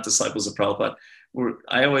who are not disciples of Prabhupada.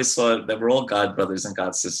 I always thought that we're all god brothers and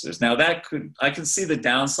god sisters. Now I can see the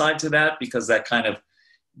downside to that, because that kind of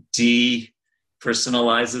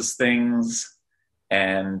depersonalizes things,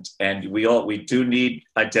 and we do need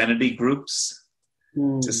identity groups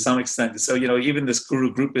to some extent. So even this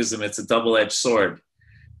guru groupism, it's a double-edged sword,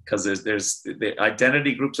 because there's the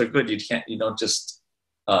identity groups are good. You don't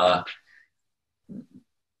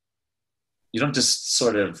just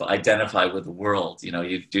sort of identify with the world.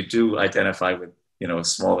 You do identify with a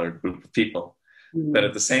smaller group of people, but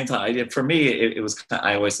at the same time, for me, it was.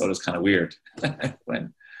 I always thought it was kind of weird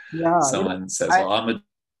when someone says, "Well, I'm a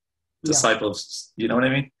disciple of," you know what I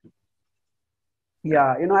mean?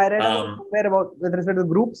 Yeah, I read somewhere about with respect to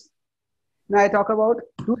groups. Now I talk about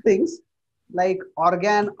two things, like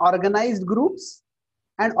organized groups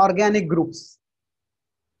and organic groups.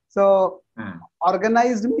 So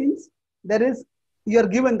organized means you're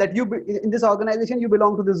given that in this organization you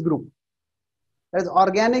belong to this group. Whereas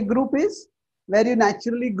organic group is where you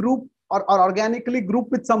naturally group or organically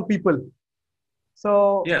group with some people.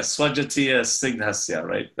 So Swajatiya Snigdhasya,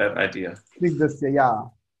 right? That idea. Snigdhasya, yeah.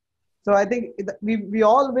 So I think we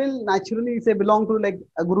all will naturally belong to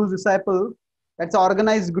a guru's disciple. That's an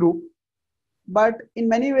organized group. But in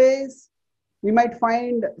many ways, we might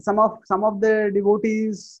find some of the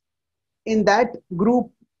devotees in that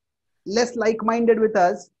group less like-minded with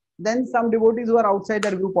us than some devotees who are outside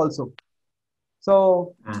that group also.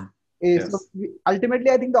 So, ultimately,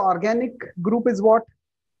 I think the organic group is what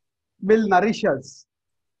will nourish us.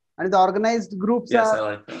 And the organized groups I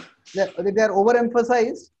like that. If they are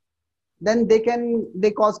overemphasized, then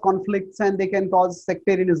they cause conflicts and they can cause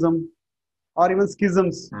sectarianism or even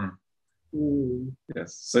schisms.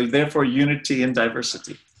 Yes. So therefore, unity and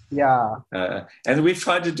diversity. Yeah. And we've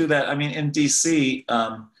tried to do that. I mean, in DC,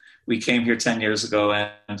 we came here 10 years ago,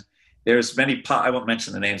 and there's many, I won't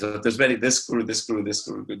mention the names, but there's many, this guru.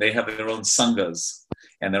 They have their own sanghas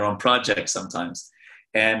and their own projects sometimes.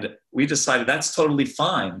 And we decided that's totally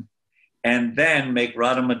fine. and then make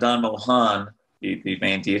Radha Madan Mohan, the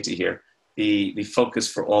main deity here, the focus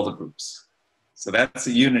for all the groups. So that's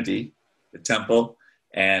the unity, the temple,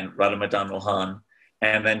 and Radha Madan Mohan.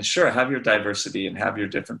 And then, sure, have your diversity and have your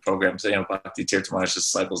different programs. You know, Bhakti Tirtha Maharaj's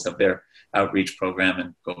disciples have their outreach program,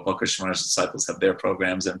 and Gopal Krishna Maharaj's disciples have their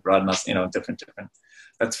programs, and Radhanath, you know, different.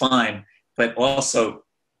 That's fine. But also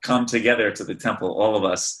come together to the temple, all of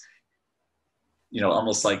us, you know,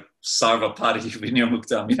 almost like Sarvapati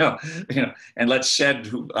Vinyamuktam, you know, and let's shed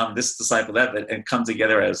this disciple, that, and come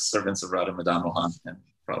together as servants of Radha Madan Mohan and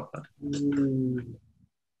Prabhupada.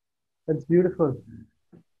 That's beautiful.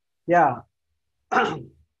 Yeah.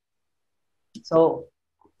 So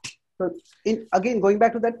again, going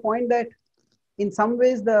back to that point, that in some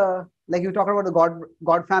ways, like you talked about the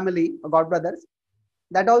God family or God brothers,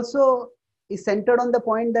 that also is centered on the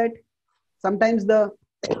point that sometimes the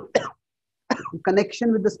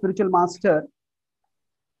connection with the spiritual master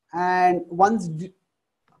and one's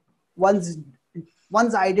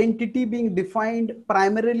identity being defined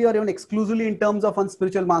primarily or even exclusively in terms of one's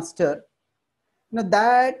spiritual master, you know,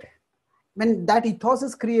 that when that ethos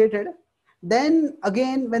is created, then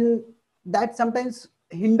again, when that sometimes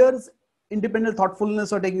hinders independent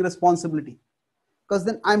thoughtfulness or taking responsibility, because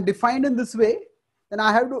then I'm defined in this way, then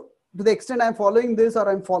I have to the extent I'm following this, or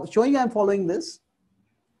I'm showing I'm following this,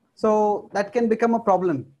 so that can become a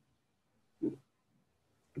problem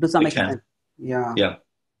to some extent. Yeah.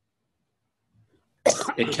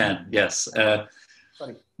 It can, yes.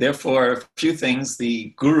 Sorry. Therefore, a few things: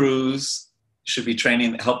 the gurus should be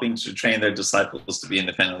helping to train their disciples to be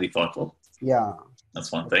independently thoughtful. Yeah,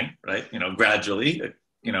 that's one thing, right? You know, gradually.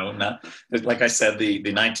 You know, not like I said, the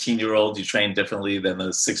 19-year-old you train differently than the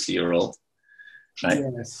 60-year-old, right?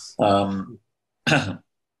 Yes.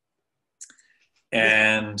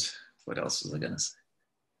 And what else was I going to say?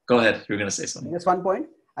 Go ahead. You were going to say something. Just one point.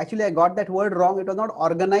 Actually, I got that word wrong. It was not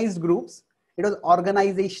organized groups. It was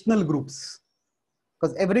organizational groups.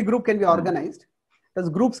 Because every group can be organized. There's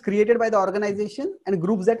groups created by the organization and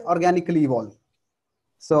groups that organically evolve.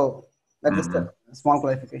 So that's just a small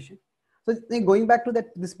clarification. So going back to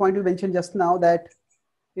this point you mentioned just now, that,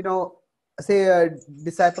 you know, say a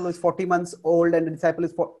disciple is 40 months old and a disciple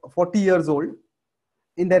is 40 years old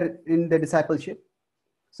in their discipleship.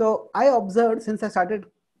 So I observed, since I started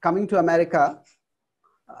coming to America,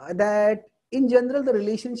 that in general the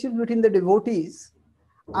relationships between the devotees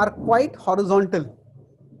are quite horizontal,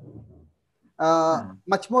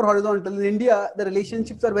 much more horizontal. In India, the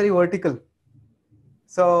relationships are very vertical.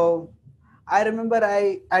 So I remember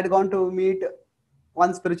I had gone to meet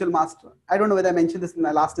one spiritual master. I don't know whether I mentioned this in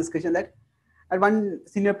my last discussion, that I had one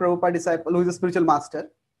senior Prabhupada disciple who is a spiritual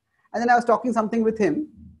master. And then I was talking something with him.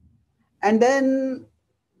 And then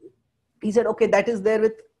he said, okay, that is there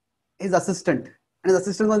with his assistant. And his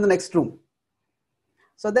assistant was in the next room.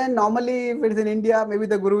 So then normally if it's in India, maybe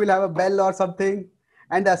the guru will have a bell or something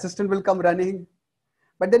and the assistant will come running.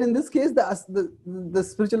 But then in this case, the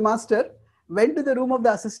spiritual master went to the room of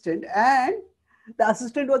the assistant, and the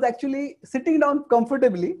assistant was actually sitting down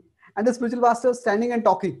comfortably and the spiritual master was standing and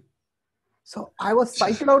talking. So I was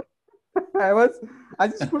psyched out. I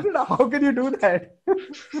just couldn't, how can you do that?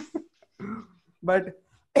 But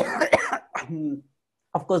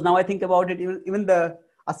of course, now I think about it, even the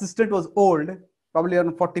assistant was old, probably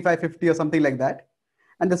around 45, 50 or something like that.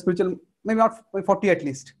 And the spiritual, maybe not 40 at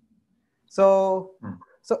least. So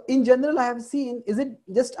in general, I have seen, is it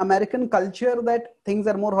just American culture that things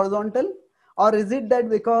are more horizontal? Or is it that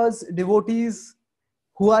because devotees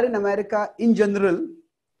who are in America in general,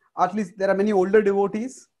 at least there are many older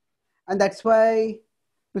devotees, and that's why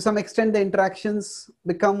to some extent the interactions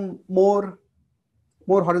become more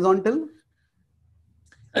horizontal?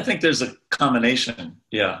 I think there's a combination.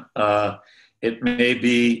 Yeah. It may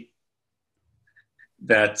be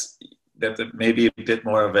that there may be a bit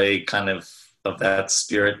more of a kind of that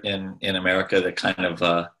spirit in America, that kind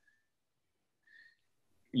of,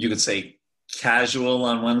 you could say casual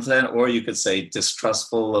on one side, or you could say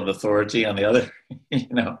distrustful of authority on the other, you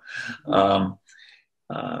know.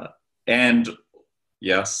 And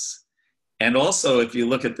yes. And also, if you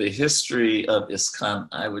look at the history of ISKCON,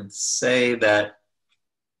 I would say that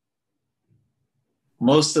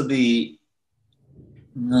most of the,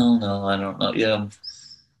 no, I don't know. Yeah,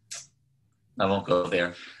 I won't go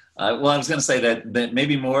there. Well, I was going to say that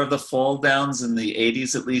maybe more of the fall downs in the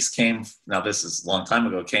 80s at least came, now this is a long time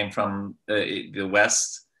ago, came from the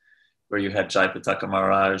West, where you had Jaipataka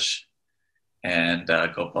Maharaj and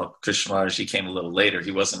Gopal Krishna Maharaj. He came a little later.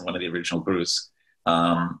 He wasn't one of the original gurus.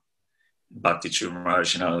 Bhakti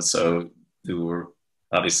Maharaj, you know, so who were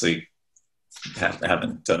obviously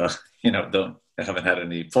haven't haven't had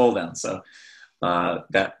any fall down. So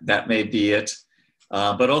that may be it.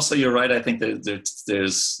 But also, you're right. I think that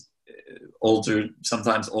there's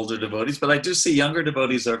sometimes older devotees, but I do see younger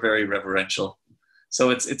devotees are very reverential. So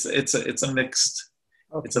it's a mixed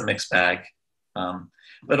bag.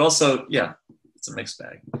 But also, yeah, it's a mixed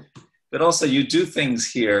bag. But also, you do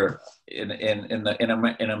things here in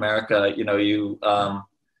America. You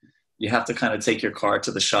have to kind of take your car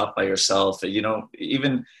to the shop by yourself.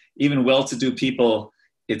 Even well-to-do people,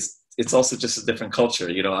 it's also just a different culture.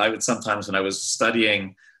 I would sometimes, when I was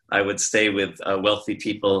studying, I would stay with wealthy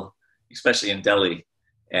people, especially in Delhi,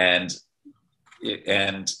 and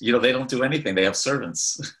they don't do anything. They have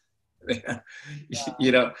servants. They're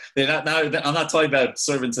not now. I'm not talking about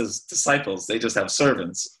servants as disciples. They just have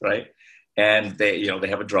servants, right? And they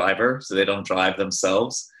have a driver, so they don't drive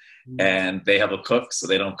themselves. And they have a cook, so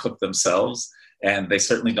they don't cook themselves. And they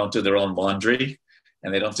certainly don't do their own laundry,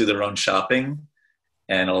 and they don't do their own shopping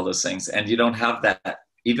and all those things. And you don't have that.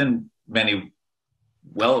 Even I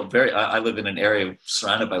live in an area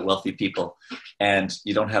surrounded by wealthy people, and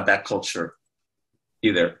you don't have that culture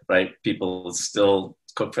either, right? People still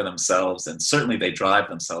cook for themselves, and certainly they drive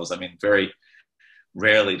themselves. I mean, very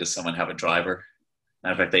rarely does someone have a driver.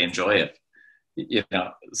 Matter of fact, they enjoy it.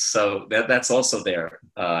 So that's also there.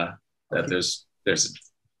 That there's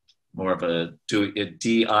more of a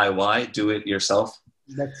DIY, do it yourself,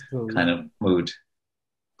 that's true, kind of mood.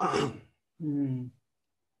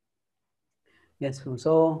 Yes.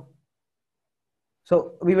 So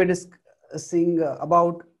we were discussing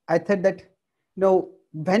about. I thought that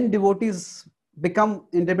when devotees become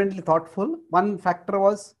independently thoughtful, one factor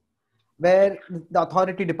was where the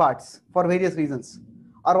authority departs for various reasons,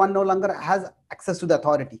 or one no longer has access to the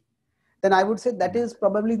authority. Then I would say that is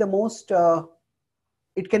probably the most.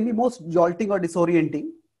 It can be most jolting or disorienting.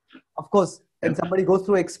 Of course, when somebody goes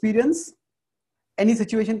through experience, any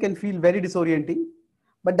situation can feel very disorienting.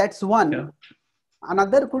 But that's one. Yeah.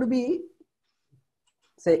 Another could be,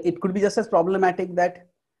 it could be just as problematic that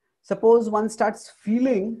suppose one starts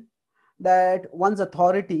feeling that one's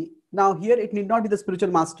authority, now here it need not be the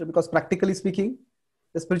spiritual master, because practically speaking,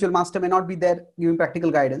 the spiritual master may not be there giving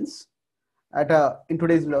practical guidance in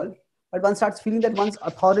today's world. But one starts feeling that one's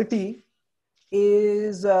authority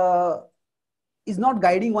is not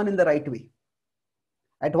guiding one in the right way.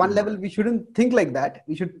 At one level, we shouldn't think like that.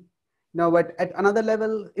 We should, but at another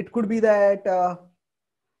level, it could be that the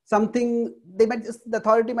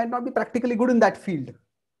authority might not be practically good in that field.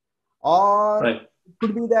 Or it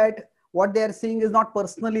could be that what they are saying is not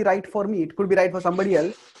personally right for me. It could be right for somebody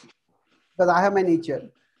else, because I have my nature.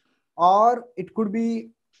 Or it could be,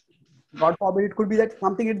 God forbid, it could be that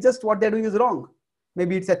it's just what they're doing is wrong.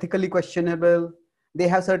 Maybe it's ethically questionable. They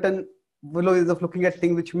have certain ways of looking at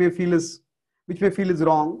things which may feel is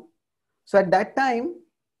wrong. So at that time,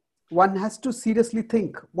 one has to seriously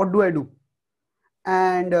think, what do I do?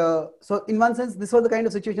 And so in one sense, this was the kind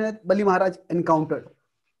of situation that Bali Maharaj encountered,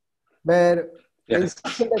 where the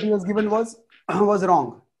instruction that he was given was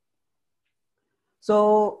wrong.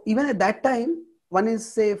 So even at that time, one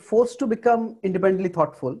is forced to become independently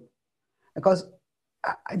thoughtful, because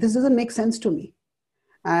this doesn't make sense to me.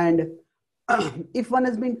 And if one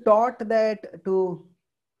has been taught that to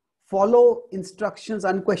follow instructions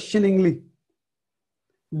unquestioningly,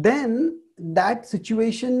 then that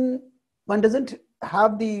situation, one doesn't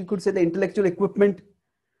have the intellectual equipment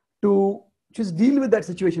to just deal with that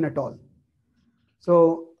situation at all.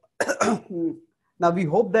 So now we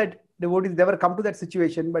hope that devotees never come to that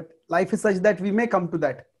situation, but life is such that we may come to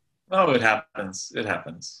that. Oh, it happens. It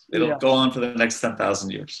happens. It'll go on for the next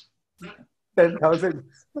 10,000 years. 10,000.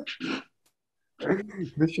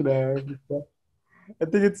 This should have. I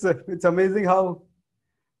think it's amazing how,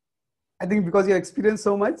 I think because you experience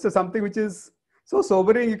so much, so something which is so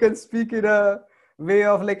sobering, you can speak in a way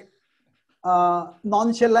of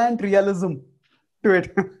nonchalant realism to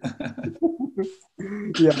it.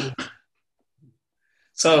 Yeah.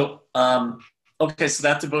 So, so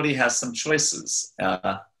that devotee has some choices.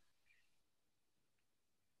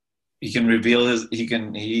 He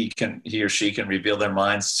or she can reveal their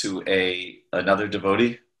minds to another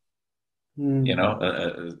devotee, so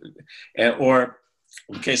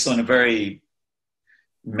in a very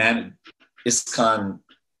ISKCON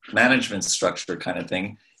management structure kind of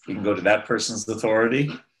thing, you can go to that person's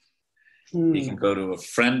authority. You can go to a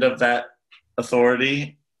friend of that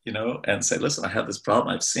authority, and say, listen, I have this problem.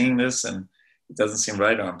 I'm seeing this and it doesn't seem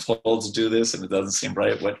right, or I'm told to do this and it doesn't seem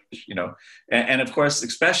right. And of course,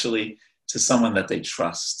 especially to someone that they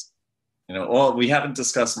trust. We haven't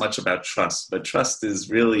discussed much about trust, but trust is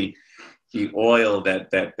really oil that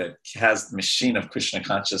has the machine of Krishna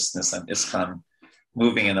consciousness and ISKCON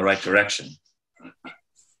moving in the right direction.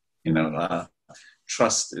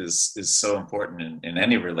 Trust is so important in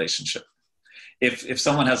any relationship. If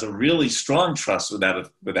someone has a really strong trust with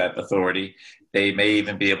that authority, they may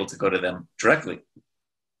even be able to go to them directly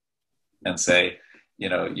and say,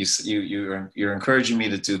 you're encouraging me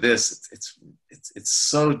to do this. It's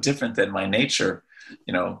so different than my nature.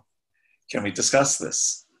 Can we discuss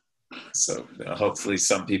this? So hopefully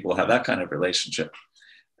some people have that kind of relationship.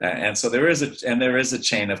 And so there is a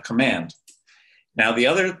chain of command. Now, the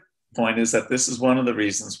other point is that this is one of the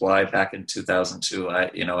reasons why back in 2002,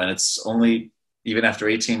 and it's only, even after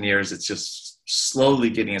 18 years, it's just slowly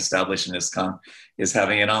getting established in ISKCON, is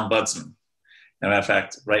having an ombudsman. As a matter of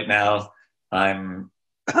fact, right now I'm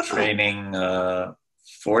training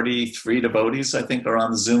 43 devotees, I think, are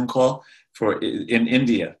on the Zoom call in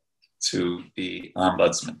India to be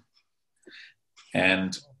ombudsman.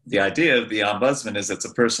 And the idea of the ombudsman is it's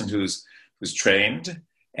a person who's trained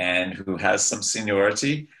and who has some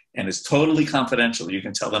seniority and is totally confidential. You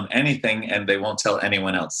can tell them anything and they won't tell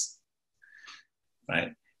anyone else,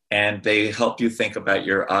 right? And they help you think about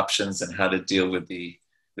your options and how to deal with the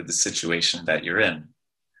situation that you're in.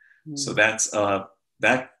 Mm. So that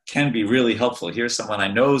can be really helpful. Here's someone I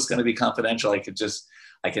know is going to be confidential. I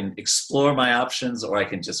can explore my options, or I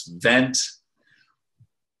can just vent.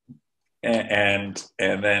 And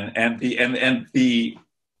the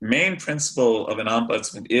main principle of an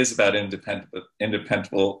ombudsman is about independent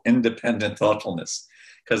thoughtfulness,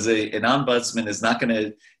 because an ombudsman is not going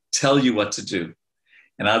to tell you what to do.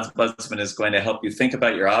 An ombudsman is going to help you think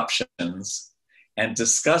about your options and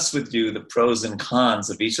discuss with you the pros and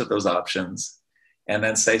cons of each of those options, and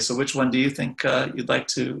then say, so which one do you think you'd like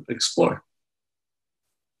to explore?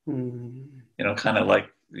 Kind of like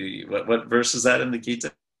what verse is that in the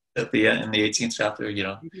Gita? In the 18th chapter,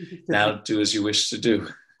 now do as you wish to do.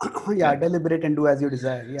 Yeah, deliberate and do as you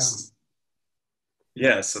desire. Yeah.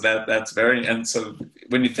 Yeah, so that's very, and so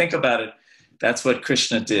when you think about it, that's what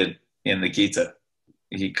Krishna did in the Gita.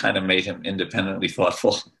 He kind of made him independently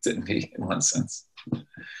thoughtful, didn't he, in one sense?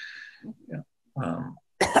 Yeah.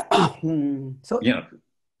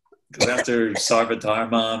 Because after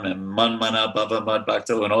Sarvadharmam and Manmana Bhava Mad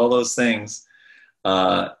Bhakto and all those things,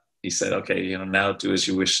 he said, okay, now do as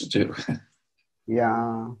you wish to do.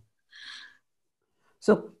 Yeah.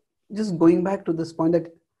 So just going back to this point,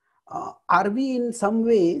 that are we in some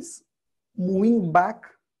ways moving back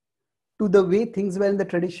to the way things were in the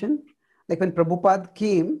tradition? Like when Prabhupada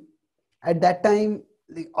came, at that time,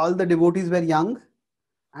 all the devotees were young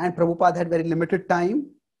and Prabhupada had very limited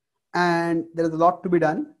time and there is a lot to be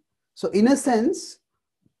done. So in a sense,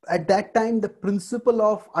 at that time, the principle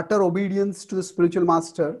of utter obedience to the spiritual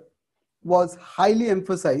master was highly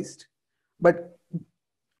emphasized. But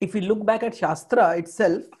if we look back at Shastra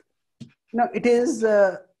itself, it is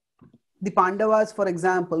the Pandavas, for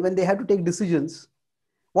example, when they had to take decisions,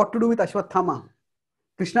 what to do with Ashwatthama.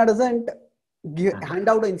 Krishna doesn't hand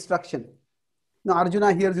out an instruction.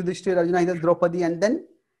 Arjuna hears Yudhishthira, Arjuna hears Draupadi, and then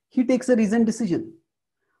he takes a reasoned decision.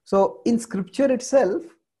 So in scripture itself,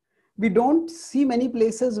 we don't see many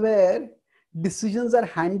places where decisions are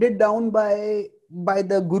handed down by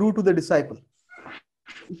the guru to the disciple.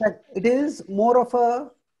 In fact, it is more of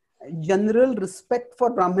a general respect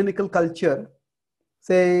for Brahminical culture.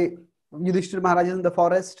 Say, Yudhishthira Maharaj is in the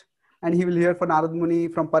forest and he will hear from Narad Muni,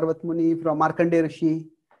 from Parvat Muni, from Markandeya Rishi,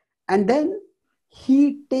 and then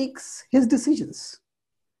he takes his decisions.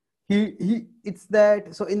 It's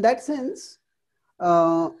that. So in that sense,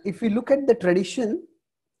 if we look at the tradition,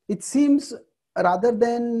 it seems rather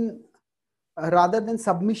than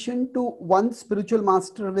submission to one spiritual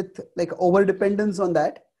master with like over dependence on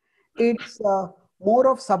that, it's more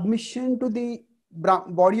of submission to the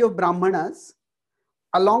body of Brahmanas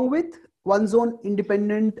along with one's own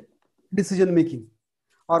independent decision making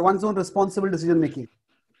or one's own responsible decision making.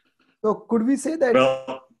 So could we say that?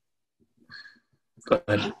 Well, go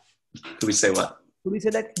ahead. Could we say what? Could we say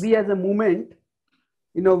that we as a movement,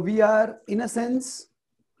 we are in a sense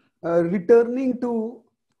returning to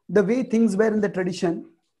the way things were in the tradition,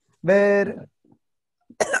 where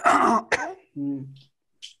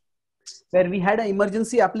we had an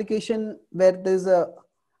emergency application where there's a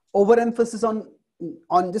overemphasis on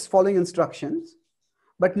just following instructions.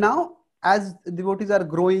 But now, as devotees are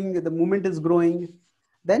growing, the movement is growing,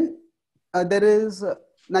 then there is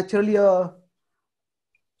naturally a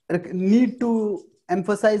need to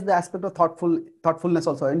emphasize the aspect of thoughtfulness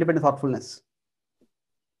also, independent thoughtfulness.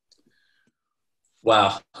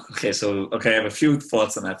 Wow. Okay. So, I have a few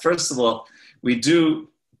thoughts on that. First of all, I do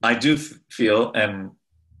feel, and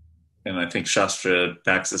and I think Shastra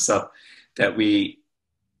backs this up, that we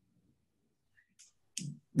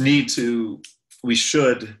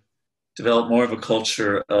should develop more of a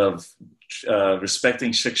culture of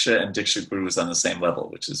respecting Shiksha and Diksha gurus on the same level,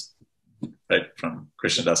 which is right from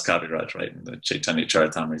Krishnadas Kaviraj, right, in the Chaitanya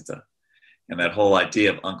Charitamrita. And that whole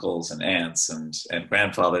idea of uncles and aunts and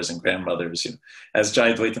grandfathers and grandmothers. You know, as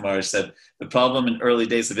Jayadvaita Maharaj said, the problem in early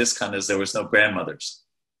days of ISKCON is there was no grandmothers.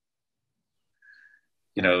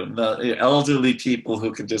 You know, the elderly people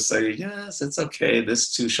who could just say, yes, it's okay,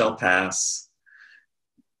 this too shall pass.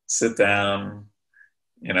 Sit down,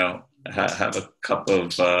 you know, have a cup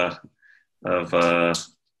of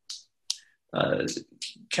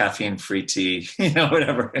caffeine-free tea, you know,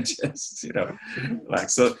 whatever. Just, you know, like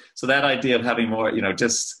so that idea of having more, you know,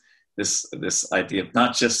 just this idea of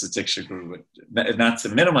not just the Diksha Guru, not to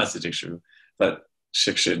minimize the Diksha Guru, but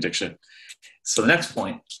Shiksha and Diksha. So the next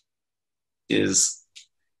point is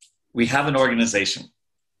we have an organization.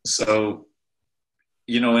 So,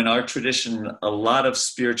 you know, in our tradition, a lot of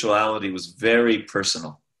spirituality was very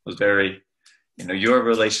personal, was very, you know, your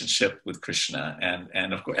relationship with Krishna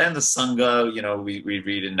and of course, and the Sangha, you know, we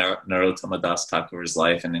read in Narottama Das Thakur's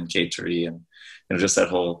life and in Khetri, and, you know, just that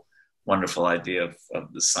whole wonderful idea of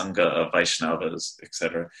the Sangha of Vaishnavas,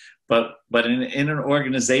 etc. But in an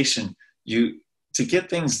organization, to get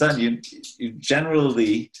things done, you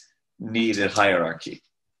generally need a hierarchy.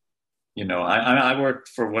 You know, I worked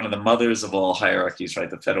for one of the mothers of all hierarchies, right?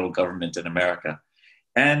 The federal government in America.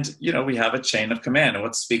 And, you know, we have a chain of command. And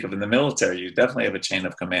what to speak of in the military, you definitely have a chain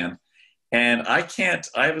of command. And I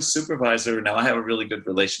have a supervisor. Now I have a really good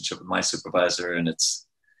relationship with my supervisor, and it's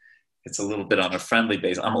a little bit on a friendly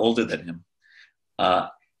basis. I'm older than him.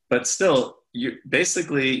 But still, you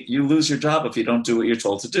lose your job if you don't do what you're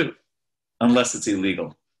told to do, unless it's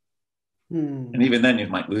illegal. And even then you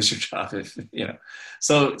might lose your job if, you know.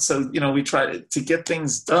 So, you know, we try to get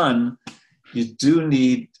things done. You do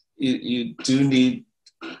need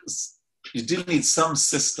some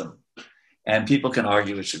system, and people can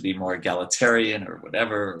argue it should be more egalitarian or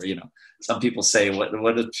whatever, or, you know, some people say, what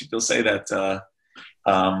do people say that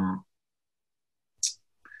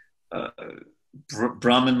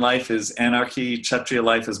Brahmin life is anarchy, Kshatriya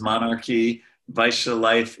life is monarchy, Vaishya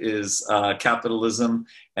life is capitalism,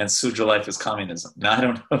 and Sudra life is communism. Now, I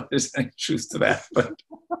don't know if there's any truth to that, but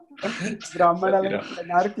Brahmana life is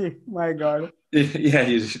anarchy. My God. Yeah,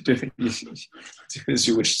 you do as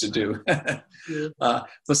you wish to do. Yeah.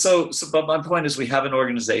 But my point is, we have an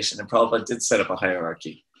organization, and Prabhupada did set up a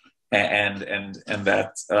hierarchy, and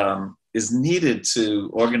that is needed to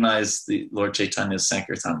organize the Lord Chaitanya's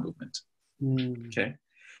Sankirtan movement. Okay,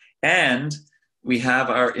 and we have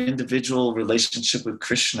our individual relationship with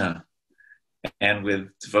Krishna and with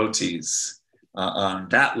devotees on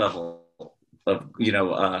that level of, you know,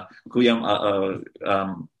 Guyam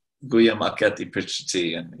Akati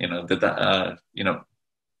Prichati, and, you know, you know,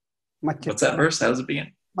 what's that verse? How does it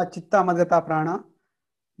begin? Machitta Madhata Prana.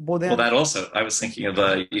 Well, that also, I was thinking of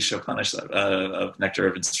Ishopanishad, of Nectar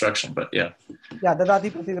of Instruction, but yeah. Yeah,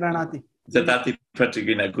 Dadati Pratigranati. Dadati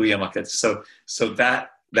Pratigrina Guyam Akati. So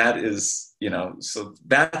that is, you know, so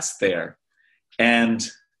that's there. And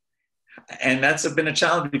that's been a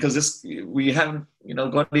challenge, because we haven't, you know,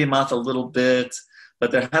 Gaudiya Math a little bit,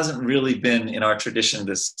 but there hasn't really been in our tradition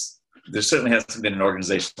there certainly hasn't been an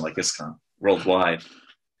organization like ISKCON worldwide,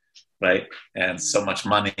 right? And so much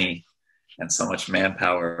money and so much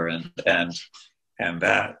manpower and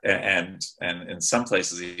in some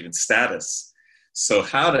places even status. So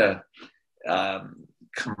how to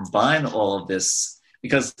combine all of this,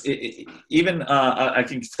 because even I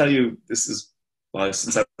can tell you, this is, well,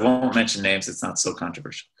 since I won't mention names, it's not so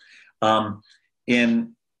controversial.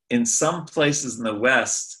 In some places in the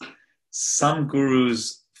West, some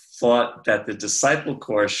gurus thought that the disciple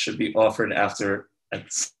course should be offered after a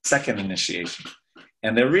second initiation.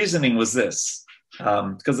 And their reasoning was this,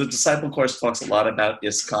 because the disciple course talks a lot about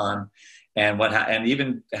ISKCON and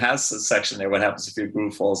even has a section there, what happens if your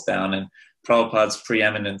guru falls down, and Prabhupada's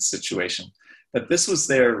preeminent situation. But this was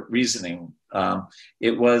their reasoning.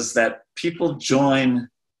 It was that people join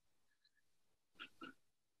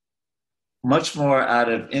much more out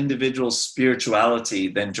of individual spirituality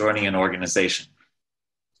than joining an organization.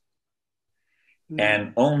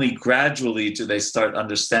 And only gradually do they start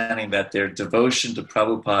understanding that their devotion to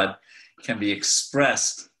Prabhupada can be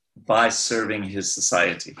expressed by serving his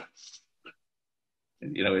society.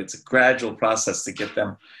 You know, it's a gradual process to get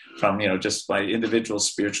them from, you know, just by individual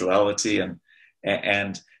spirituality and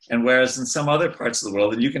whereas in some other parts of the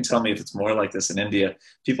world, and you can tell me if it's more like this in India,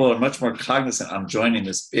 people are much more cognizant, I'm joining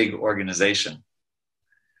this big organization.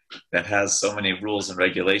 that has so many rules and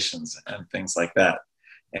regulations and things like that.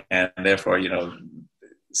 And therefore, you know,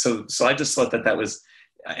 so I just thought that was,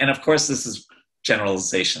 and of course this is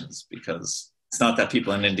generalizations, because it's not that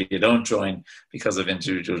people in India don't join because of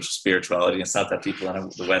individual spirituality. It's not that people in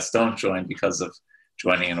the West don't join because of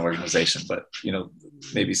joining an organization, but, you know,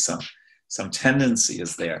 maybe some tendency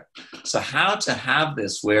is there. So how to have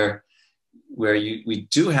this where we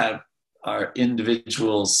do have our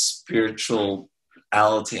individual spirituality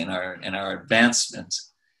and our advancement,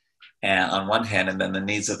 and on one hand, and then the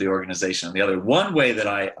needs of the organization on the other. One way that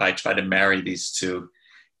I try to marry these two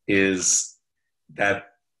is that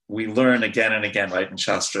we learn again and again, right, in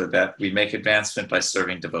Shastra, that we make advancement by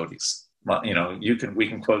serving devotees. Well, you know, we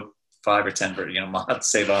can quote 5 or 10, you know, Mahat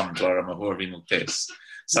Sevam Dwara Mahur Vimuktes,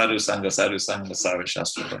 Sadhu Sangha Sarva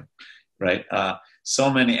Shastra, right?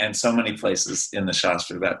 So many places in the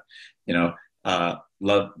Shastra that, you know,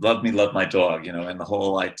 love me, love my dog, you know, and the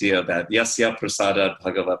whole idea that Yasya Prasada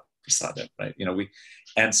Bhagavat Prasada, right? You know,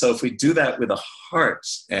 and so if we do that with a heart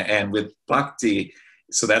and with bhakti,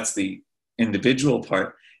 so that's the individual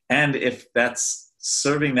part. And if that's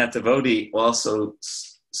serving that devotee, also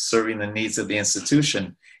serving the needs of the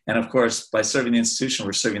institution. And of course, by serving the institution,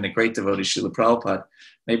 we're serving the great devotee, Srila Prabhupada.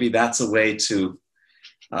 Maybe that's a way to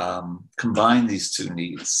combine these two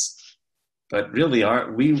needs. But really,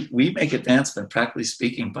 we make advancement, practically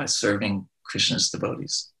speaking, by serving Krishna's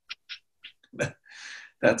devotees.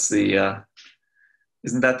 That's the,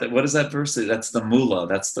 isn't that, what is that verse? That's the mula,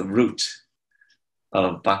 that's the root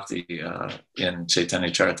of bhakti in Chaitanya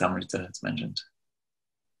Charitamrita, it's mentioned.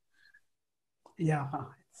 Yeah,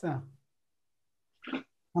 it's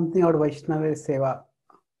something about Vaishnava Seva.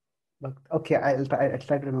 But okay, I'll try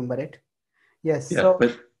to remember it. Yes. Yeah,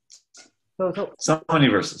 so many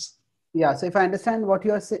verses. Yeah. So if I understand what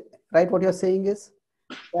you are saying, right, what you're saying is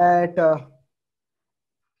that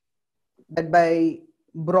that by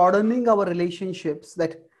broadening our relationships,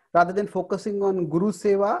 that rather than focusing on Guru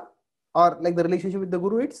Seva or like the relationship with the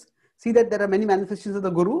Guru, it's see that there are many manifestations of the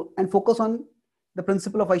Guru and focus on the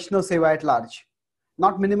principle of Vaishnava Seva at large,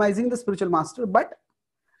 not minimizing the spiritual master, but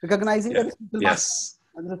recognizing that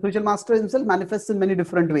the spiritual master himself manifests in many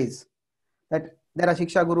different ways. That there are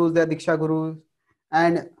Shiksha Gurus, there are Diksha Gurus,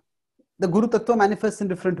 and the Guru Tattva manifests in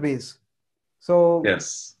different ways. So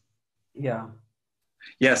yes. Yeah.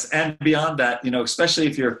 Yes, and beyond that, you know, especially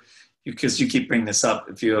if because you keep bringing this up,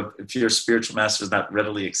 if your spiritual master is not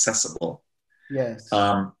readily accessible, yes,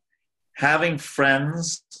 having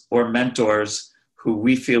friends or mentors who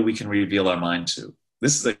we feel we can reveal our mind to.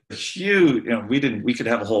 This is a huge, you know, we could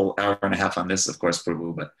have a whole hour and a half on this, of course,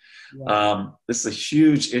 Prabhu, but this is a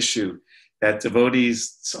huge issue that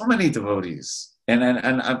devotees, so many devotees, and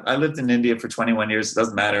I lived in India for 21 years. It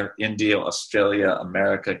doesn't matter, India, Australia,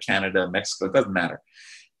 America, Canada, Mexico, it doesn't matter.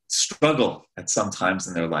 Struggle at some times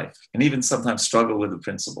in their life, and even sometimes struggle with the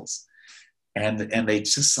principles. And they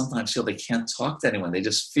just sometimes feel they can't talk to anyone. They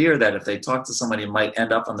just fear that if they talk to somebody, it might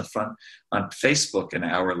end up on the front on Facebook an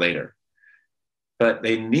hour later. But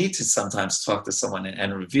they need to sometimes talk to someone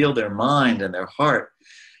and reveal their mind and their heart.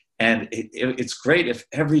 And it's great if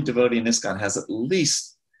every devotee in ISKCON has at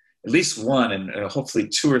least one, and hopefully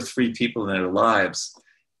 2 or 3 people in their lives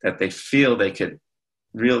that they feel they could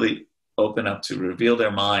really open up to, reveal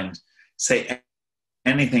their mind, say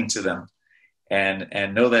anything to them,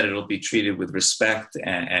 and know that it'll be treated with respect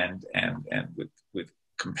and with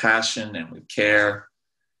compassion and with care.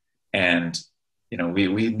 And you know,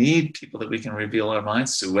 we need people that we can reveal our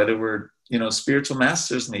minds to, whether we're, you know, spiritual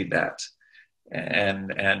masters need that,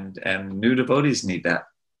 and new devotees need that.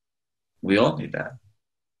 We all need that.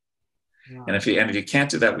 Yeah. And if you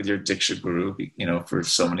can't do that with your Diksha Guru, you know, for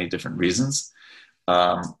so many different reasons,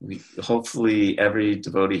 hopefully every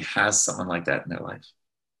devotee has someone like that in their life.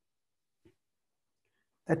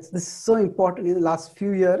 This is so important. In the last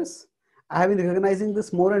few years, I have been recognizing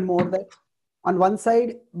this more and more, that on one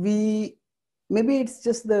side, maybe it's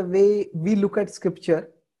just the way we look at scripture,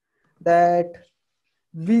 that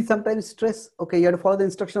we sometimes stress, okay, you have to follow the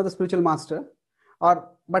instruction of the spiritual master,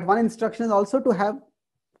 but one instruction is also to have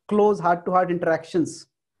close heart-to-heart interactions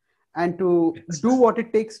and to do what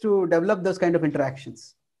it takes to develop those kind of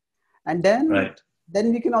interactions. And then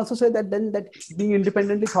we can also say that that being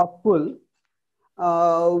independently thoughtful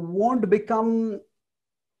won't become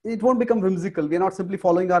whimsical. We are not simply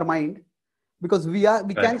following our mind, because we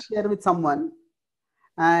can share with someone.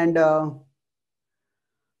 And so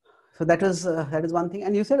that is one thing.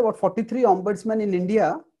 And you said about 43 ombudsmen in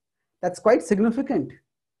India. That's quite significant.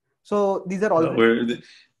 So these are all...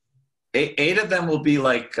 8 of them will be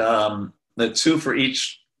like the 2 for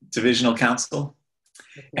each divisional council.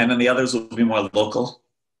 Okay. And then the others will be more local.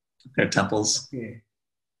 their temples. Okay.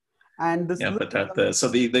 And this Yeah, but so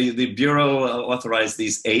the bureau authorized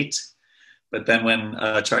these 8, but then when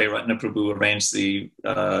Acharya Ratna Prabhu arranged the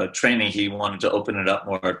training, he wanted to open it up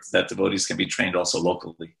more that devotees can be trained also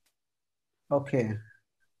locally. Okay.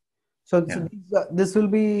 So, Yeah. this will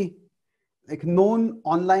be like known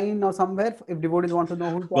online or somewhere if devotees want to know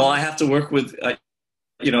who. Well, I have to work with, I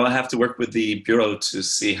have to work with the bureau to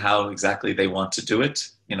see how exactly they want to do it.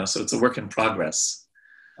 So it's a work in progress,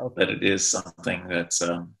 but it is something that's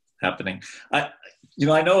happening. I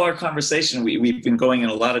know our conversation, we've been going in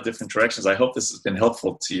a lot of different directions. I hope this has been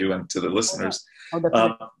helpful to you and to the listeners.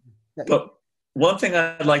 But one thing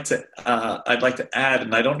I'd like to add,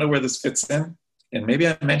 and I don't know where this fits in, and maybe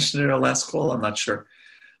I mentioned it in our last call, I'm not sure.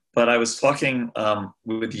 But I was talking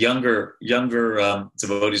with younger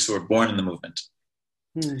devotees who were born in the movement.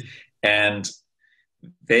 And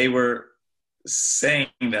they were saying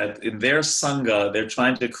that in their Sangha, they're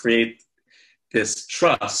trying to create this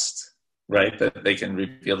trust, right, that they can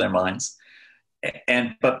reveal their minds.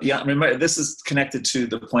 But remember, this is connected to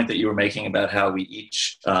the point that you were making about how we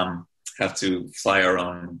each have to fly our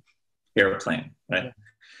own airplane, right? Yeah.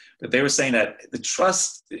 But they were saying that the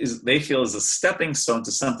trust they feel is a stepping stone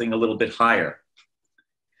to something a little bit higher.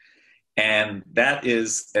 And that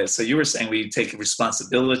is, so you were saying we take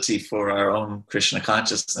responsibility for our own Krishna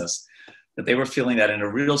consciousness, but they were feeling that in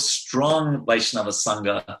a real strong Vaishnava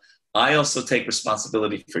Sangha, I also take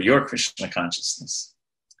responsibility for your Krishna consciousness.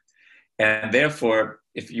 And therefore,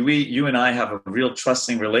 if you and I have a real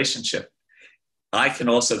trusting relationship, I can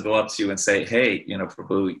also go up to you and say, hey,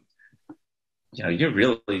 Prabhu, you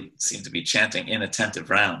really seem to be chanting inattentive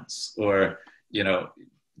rounds, or, you're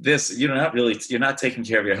not taking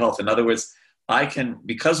care of your health. In other words,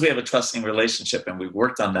 because we have a trusting relationship and we've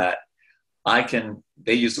worked on that,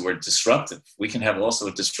 they use the word disruptive. We can have also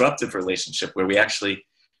a disruptive relationship where we actually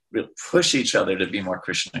push each other to be more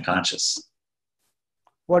Krishna conscious.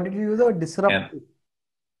 What did you use the word disruptive?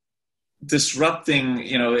 Disrupting,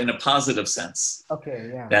 in a positive sense.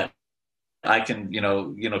 Okay, yeah. That I can,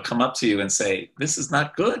 come up to you and say, this is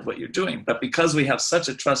not good what you're doing. But because we have such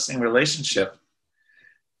a trusting relationship,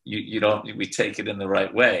 we take it in the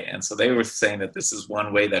right way. And so they were saying that this is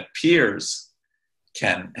one way that peers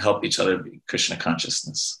can help each other be Krishna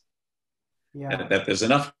consciousness. Yeah. That there's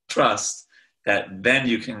enough trust that then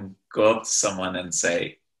you can go up to someone and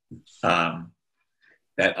say,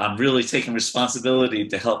 that I'm really taking responsibility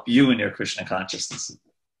to help you in your Krishna consciousness.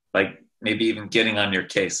 Like maybe even getting on your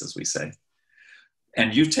case, as we say.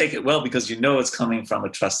 And you take it well because it's coming from a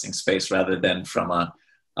trusting space rather than from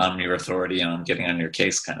I'm your authority and I'm getting on your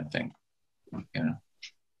case kind of thing.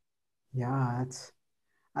 Yeah,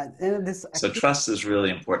 so trust is really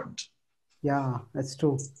important. Yeah, that's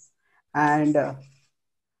true. And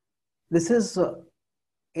this is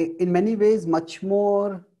in many ways much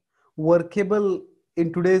more workable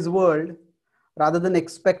in today's world, rather than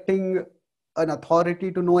expecting an authority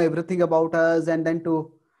to know everything about us and then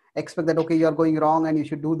to expect that, okay, you're going wrong and you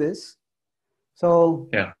should do this. So,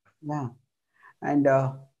 yeah. And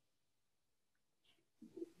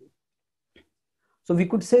so we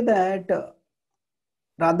could say that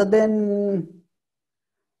rather than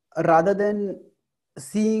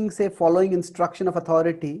seeing, say, following instruction of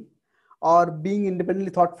authority or being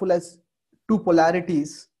independently thoughtful as two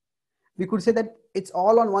polarities, we could say that it's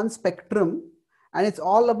all on one spectrum, and it's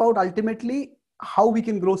all about ultimately how we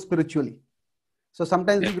can grow spiritually. So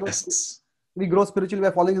sometimes we grow spiritually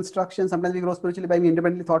by following instructions. Sometimes we grow spiritually by being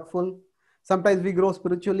independently thoughtful. Sometimes we grow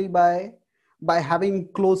spiritually by having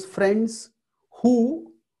close friends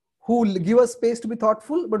who give us space to be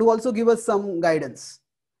thoughtful, but who also give us some guidance.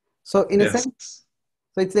 So in a sense,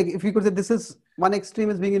 so it's like, if you could say, this is one extreme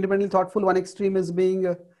is being independently thoughtful, one extreme is being,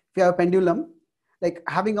 if you have a pendulum, like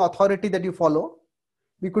having authority that you follow.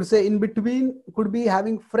 We could say in between could be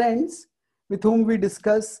having friends with whom we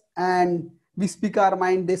discuss and we speak our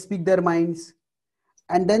mind, they speak their minds,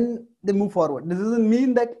 and then they move forward. This doesn't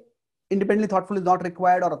mean that independently thoughtful is not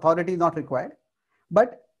required or authority is not required,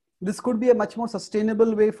 but this could be a much more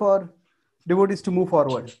sustainable way for devotees to move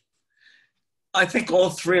forward. I think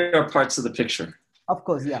all three are parts of the picture. Of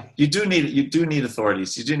course, yeah. You do need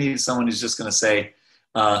authorities. You do need someone who's just going to say,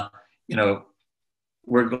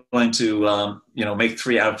 we're going to, make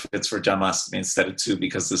 3 outfits for Janmashtami instead of 2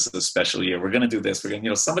 because this is a special year. We're going to do this. We're going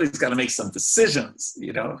to, somebody's got to make some decisions.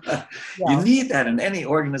 Yeah. You need that in any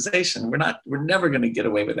organization. We're never going to get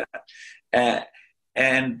away with that.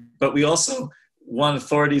 But we also want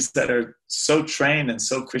authorities that are so trained and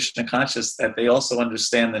so Krishna conscious that they also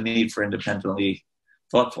understand the need for independently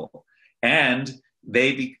thoughtful, and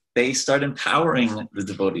they start empowering the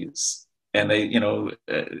devotees. and they, you know,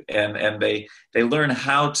 and they learn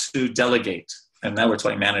how to delegate. And now we're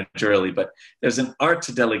talking managerially, but there's an art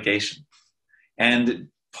to delegation. And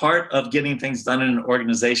part of getting things done in an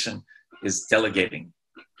organization is delegating.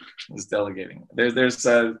 There's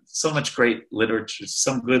so much great literature,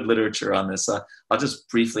 some good literature on this. I'll just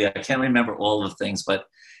briefly, I can't remember all the things, but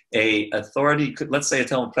a authority could, let's say a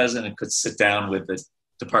temple president could sit down with the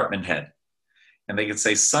department head, and they could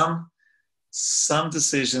say some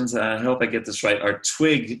decisions, I hope I get this right, are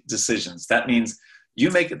twig decisions. That means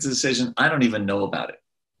you make a decision, I don't even know about it.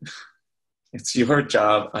 It's your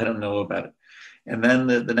job, I don't know about it. And then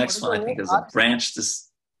the next one, I think, is a branch.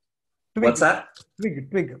 Twig. What's that? Twig.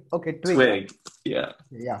 Okay, twig. Twig. Yeah.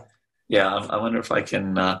 Yeah. Yeah. I wonder if I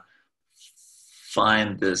can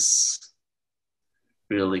find this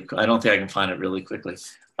really. I don't think I can find it really quickly.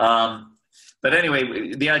 But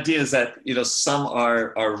anyway, the idea is that, you know, some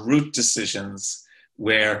are root decisions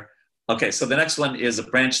where, okay, so the next one is a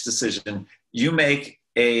branch decision. You make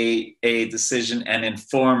a decision and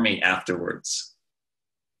inform me afterwards.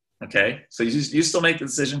 Okay, so you still make the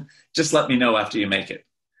decision, just let me know after you make it.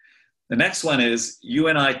 The next one is you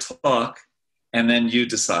and I talk and then you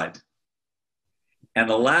decide. And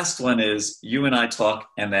the last one is you and I talk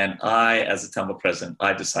and then I, as a temple president,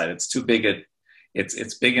 I decide. It's too big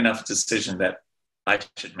it's big enough decision that I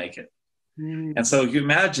should make it. And so you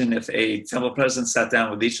imagine if a temple president sat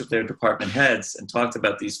down with each of their department heads and talked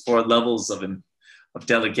about these 4 levels of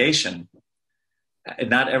delegation, and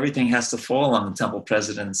not everything has to fall on the temple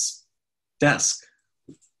president's desk.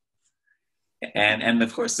 And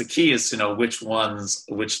of course, the key is to know which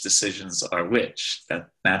decisions are which, that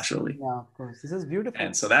naturally. Yeah, of course. This is beautiful.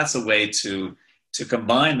 And so that's a way to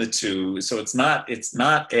combine the two. So it's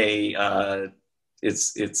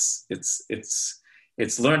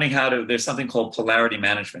learning how to, there's something called polarity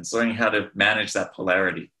management. It's learning how to manage that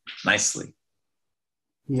polarity nicely.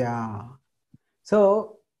 Yeah.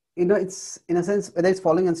 So, you know, it's in a sense, whether it's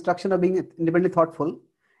following instruction or being independently thoughtful,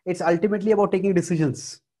 it's ultimately about taking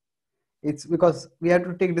decisions. It's because we have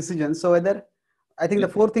to take decisions. So whether, I think the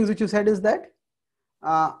 4 things which you said is that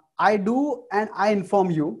I do and I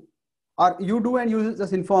inform you, or you do and you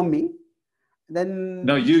just inform me. Then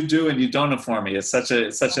no, you do and you don't inform me. It's such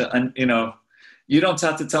a you know, you don't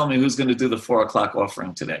have to tell me who's going to do the 4 o'clock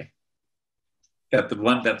offering today. That the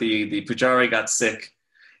pujari got sick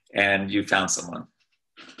and you found someone.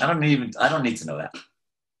 I don't need to know that.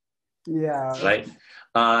 Yeah. Right.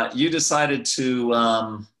 You decided to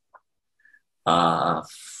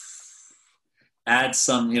add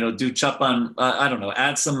some, you know, do chapan, I don't know,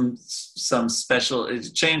 add some special,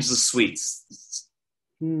 change the sweets.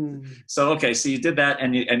 So, okay, so you did that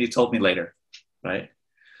and you told me later, right?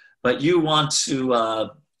 But you want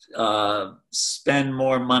to spend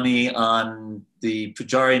more money on the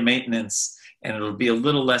pujari maintenance and it'll be a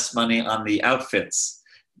little less money on the outfits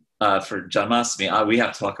for Janmashtami. We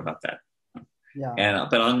have to talk about that. Yeah.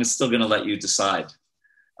 But I'm still going to let you decide.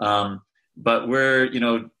 But we're, you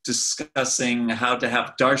know, discussing how to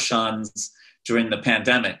have darshans during the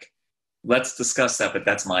pandemic. Let's discuss that, but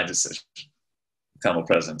that's my decision, Tamil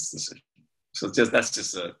President's decision. So that's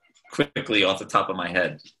just a quickly off the top of my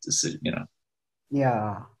head decision, you know.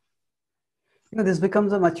 Yeah. You know, this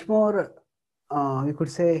becomes a much more, you could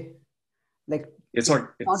say, like, it's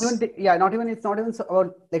not even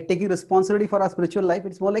about like taking responsibility for our spiritual life.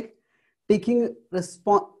 It's more like taking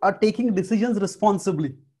decisions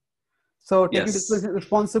responsibly. So taking decisions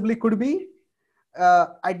responsibly could be,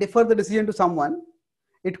 I defer the decision to someone.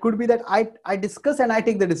 It could be that I discuss and I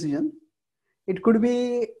take the decision. It could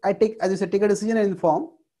be I take, as you said, take a decision and inform.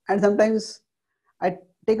 And sometimes I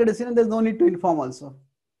take a decision and there's no need to inform also.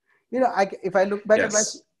 You know, if I look back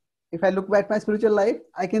at my spiritual life,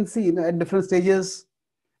 I can see, you know, at different stages,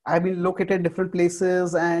 I've been located at different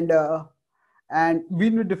places and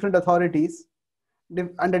been with different authorities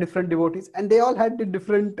under different devotees, and they all had the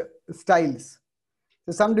different styles.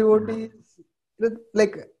 So some devotees,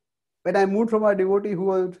 like when I moved from a devotee who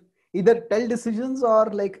would either tell decisions or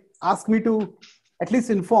like ask me to at least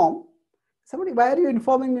inform somebody, why are you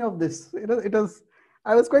informing me of this? You know,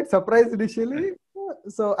 I was quite surprised initially.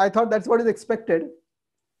 So I thought that's what is expected.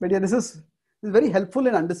 But yeah, this is very helpful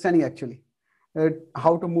in understanding actually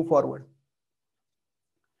how to move forward.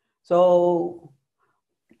 So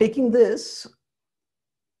taking this,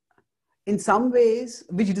 in some ways,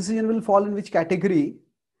 which decision will fall in which category,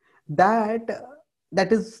 that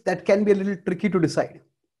can be a little tricky to decide.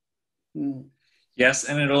 Yes,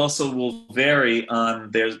 and it also will vary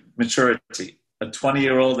on their maturity. A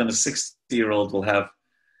 20-year-old and a 60-year-old will have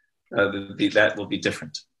that will be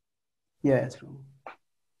different. Yes.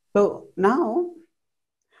 So now,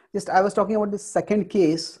 just I was talking about this second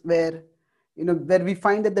case where, where we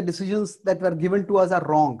find that the decisions that were given to us are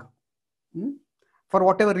wrong, for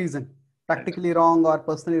whatever reason, practically wrong or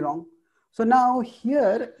personally wrong. So now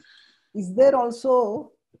here, is there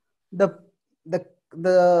also the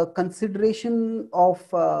consideration of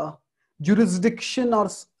jurisdiction or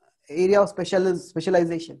area of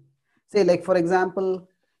specialization? Say, like, for example,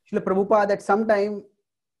 Srila Prabhupada at some time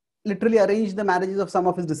literally arranged the marriages of some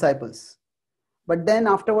of his disciples. But then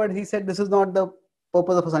afterward, he said, this is not the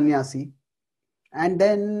purpose of a sannyasi. And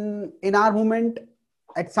then in our movement,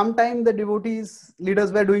 at some time, the devotees,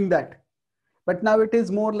 leaders were doing that. But now it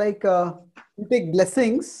is more like you take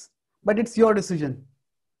blessings, but it's your decision.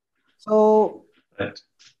 So, right.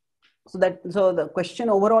 so the question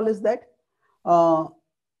overall is that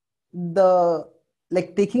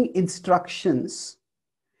taking instructions,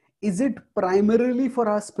 is it primarily for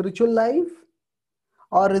our spiritual life,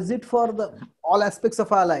 or is it for all aspects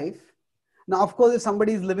of our life? Now, of course, if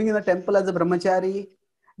somebody is living in a temple as a brahmachari,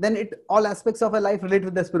 then all aspects of a life relate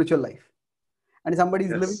with their spiritual life. And if somebody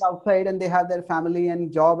is living outside and they have their family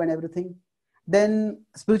and job and everything, then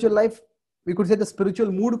spiritual life, we could say the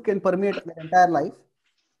spiritual mood can permeate their entire life.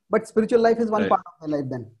 But spiritual life is one part of their life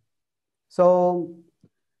then. So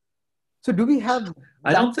do we have...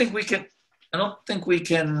 I don't think we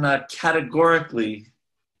can categorically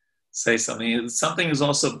say something. Something is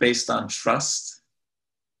also based on trust.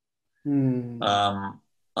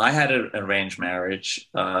 I had an arranged marriage.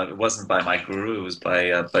 It wasn't by my guru. It was by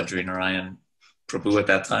Badrinarayan Prabhu at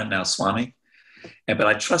that time, now Swami. But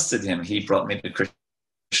I trusted him. He brought me to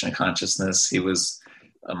Krishna consciousness. He was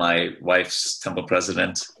my wife's temple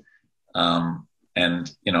president. And,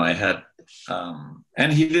 I had...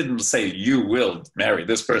 and he didn't say, you will marry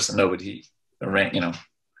this person. No, but he arranged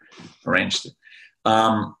it.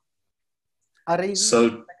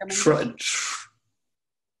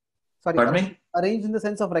 Pardon me? Arranged in the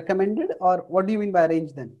sense of recommended, or what do you mean by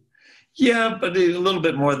arranged then? Yeah, but a little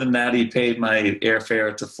bit more than that. He paid my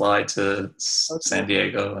airfare to fly to San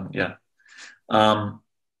Diego, and yeah.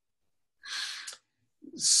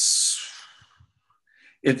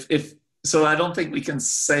 So I don't think we can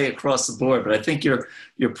say across the board, but I think your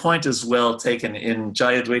point is well taken. In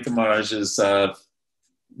Jayadvaita Maharaj's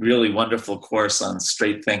really wonderful course on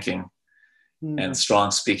straight thinking and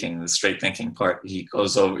strong speaking, the straight thinking part, he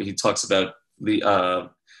talks about the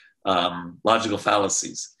logical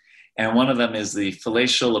fallacies. And one of them is the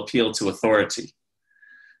fallacial appeal to authority.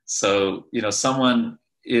 So, someone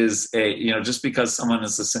is just because someone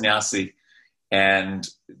is a sannyasi and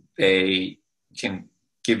they can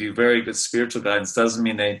give you very good spiritual guidance doesn't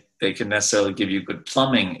mean they can necessarily give you good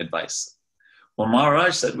plumbing advice. Well,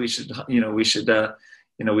 Maharaj said we should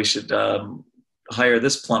hire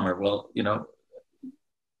this plumber. Well,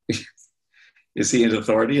 is he an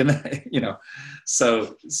authority? And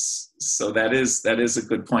so that is a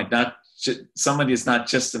good point. Somebody is not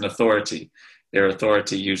just an authority; they're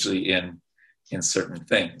authority usually in certain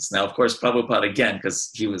things. Now, of course, Prabhupada, again,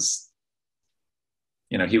 because he was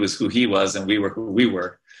who he was, and we were who we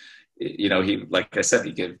were. He, like I said,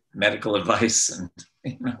 he gave medical advice and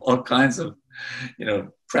all kinds of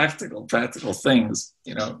practical things.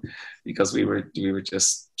 Because we were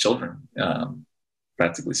just children,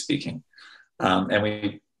 practically speaking.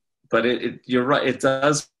 But you're right. It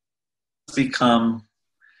does become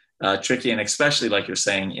tricky, and especially, like you're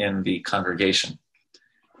saying, in the congregation,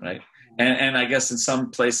 right? And I guess in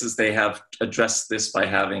some places they have addressed this by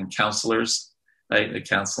having counselors. Right, the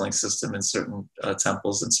counseling system in certain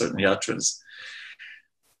temples and certain yatras.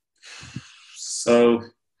 So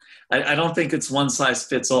I don't think it's one size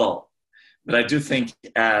fits all, but I do think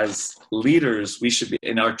as leaders, we should be,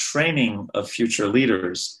 in our training of future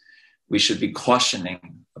leaders, we should be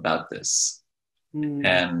cautioning about this.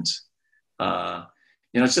 And,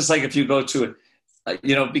 it's just like if you go to,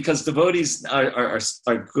 because devotees are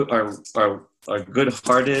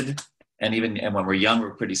good-hearted, and when we're young,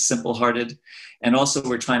 we're pretty simple-hearted. And also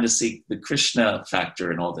we're trying to seek the Krishna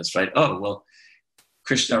factor in all this, right? Oh, well,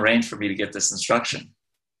 Krishna arranged for me to get this instruction.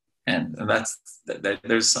 And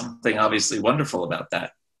there's something obviously wonderful about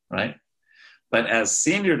that, right? But as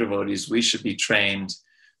senior devotees, we should be trained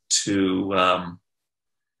to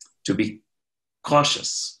be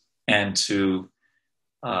cautious and to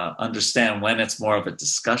understand when it's more of a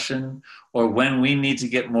discussion or when we need to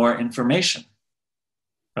get more information.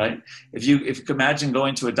 Right? If you can imagine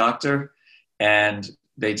going to a doctor and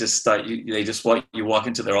they just you walk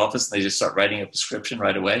into their office and they just start writing a prescription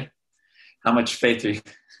right away. How much faith are you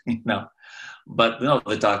But no,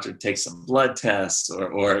 the doctor takes some blood tests or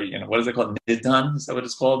what is it called? Nidhan? Is that what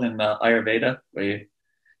it's called in Ayurveda? Where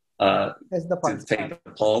That's the to pulse. take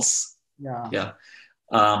the pulse. Yeah. Yeah.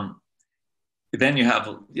 Then you have,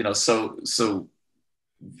 so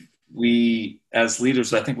we as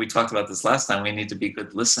leaders, I think we talked about this last time, we need to be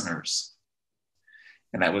good listeners.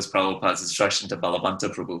 And that was Prabhupada's instruction to Balavanta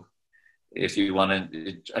Prabhu. If you want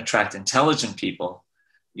to attract intelligent people,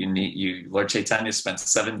 Lord Chaitanya spent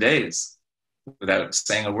 7 days without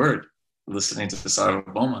saying a word, listening to the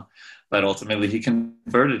Sarvabhauma. But ultimately he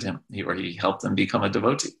converted him, or he helped him become a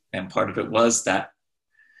devotee. And part of it was that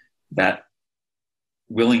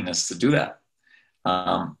willingness to do that.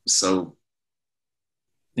 So,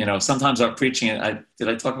 sometimes our preaching, did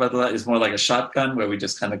I talk about that? Is more like a shotgun where we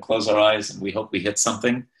just kind of close our eyes and we hope we hit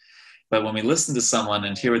something. But when we listen to someone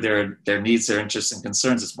and hear their needs, their interests and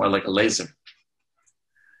concerns, it's more like a laser.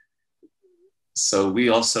 So we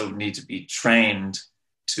also need to be trained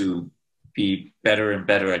to be better and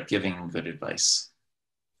better at giving good advice.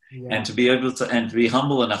 Yeah. And to be able to, and to be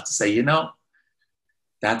humble enough to say,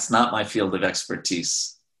 that's not my field of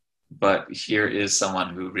expertise, but here is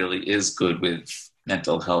someone who really is good with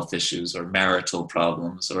mental health issues or marital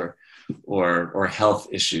problems or health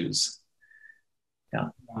issues. Yeah.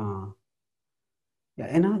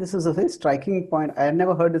 Yeah, this is a very striking point. I had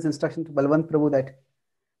never heard this instruction to Balwant Prabhu that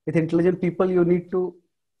with intelligent people, you need to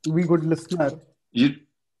be good listener.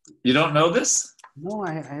 You don't know this? No,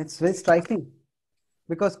 it's very striking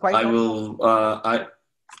because quite. I will.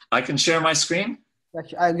 I can share my screen.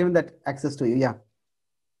 I've given that access to you. Yeah.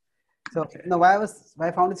 So now, why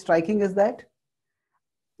I found it striking is that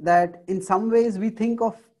in some ways we think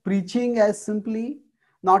of preaching as simply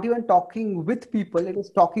not even talking with people; it is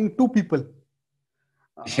talking to people.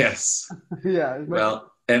 Yes. Yeah.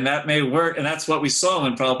 Well, and that may work, and that's what we saw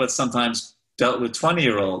when Prabhupada sometimes dealt with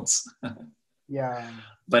 20-year-olds. Yeah.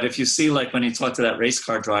 But if you see, like when he talked to that race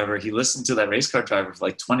car driver, he listened to that race car driver for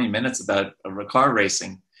like 20 minutes about a car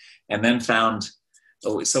racing, and then found,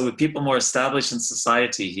 so with people more established in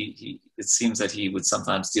society, it seems that he would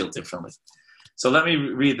sometimes deal differently. So let me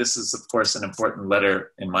read, this is of course an important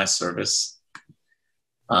letter in my service.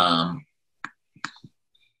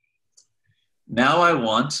 Now I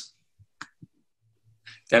want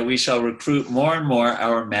that we shall recruit more and more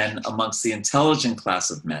our men amongst the intelligent class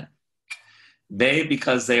of men. They,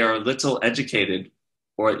 because they are little educated,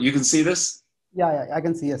 or you can see this? Yeah, I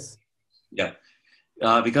can see, yes. Yeah.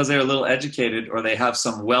 Because they are little educated, or they have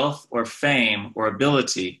some wealth or fame or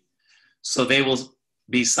ability, so they will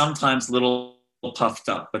be sometimes little puffed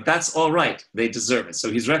up. But that's all right. They deserve it. So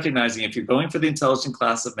he's recognizing if you're going for the intelligent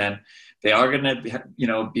class of men, they are going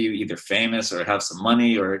to, be either famous or have some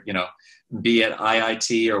money or, be at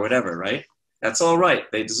IIT or whatever, right? That's all right.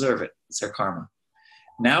 They deserve it. It's their karma.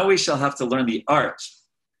 Now we shall have to learn the art,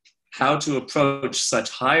 how to approach such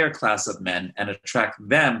higher class of men and attract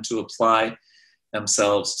them to apply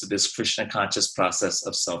themselves to this Krishna conscious process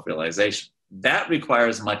of self-realization. That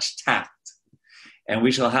requires much tact, and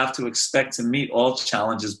we shall have to expect to meet all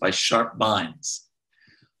challenges by sharp minds.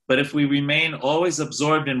 But if we remain always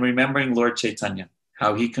absorbed in remembering Lord Chaitanya,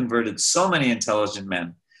 how he converted so many intelligent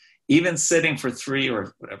men, even sitting for 3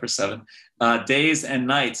 or whatever, 7 days and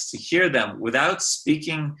nights to hear them without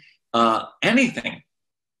speaking anything.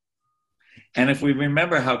 And if we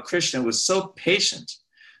remember how Krishna was so patient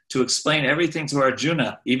to explain everything to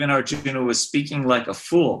Arjuna, even Arjuna was speaking like a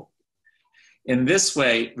fool. In this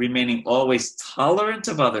way, remaining always tolerant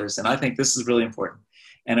of others, and I think this is really important,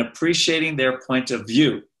 and appreciating their point of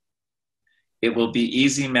view, it will be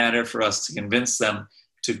easy matter for us to convince them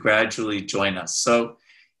to gradually join us. So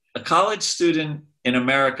a college student in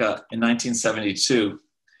America in 1972,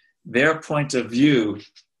 their point of view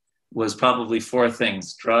was probably 4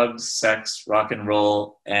 things: drugs, sex, rock and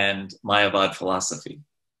roll, and Mayavad philosophy.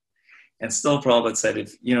 And still Prabhupada said,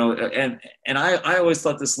 and I always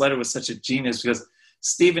thought this letter was such a genius because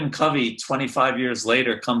Stephen Covey, 25 years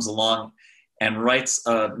later, comes along and writes,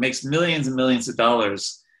 makes millions and millions of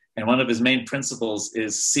dollars. And one of his main principles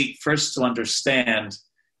is seek first to understand,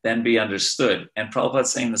 then be understood. And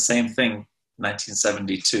Prabhupada's saying the same thing,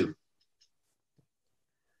 1972.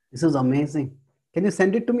 This is amazing. Can you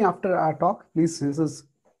send it to me after our talk, please? This is...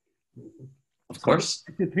 Of course.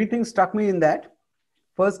 3 things struck me in that.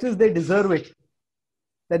 First is they deserve it.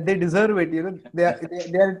 That they deserve it. They are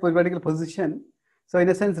in a particular position. So in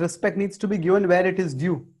a sense, respect needs to be given where it is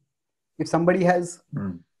due. If somebody has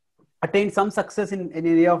attained some success in an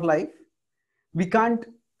area of life, we can't,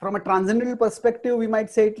 from a transcendental perspective, we might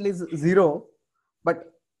say it is 0,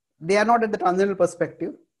 but they are not at the transcendental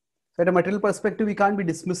perspective. So at a material perspective, we can't be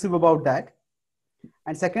dismissive about that.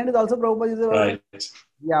 And second is also Prabhupada uses the word,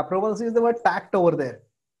 Prabhupada uses the word tact over there.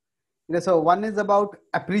 So one is about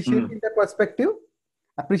appreciating their perspective,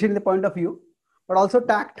 appreciating the point of view, but also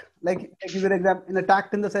tact. Like I give you an example, in a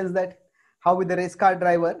tact in the sense that how with the race car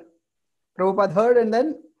driver, Prabhupada heard and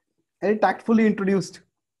then he tactfully introduced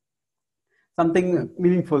something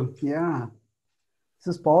meaningful. Yeah,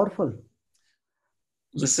 this is powerful.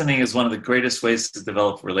 Listening is one of the greatest ways to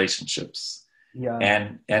develop relationships. Yeah.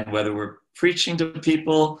 And whether we're preaching to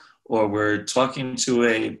people or we're talking to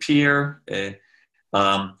a peer,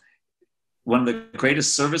 one of the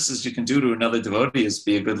greatest services you can do to another devotee is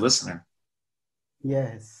be a good listener.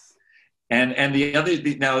 Yes. And the other,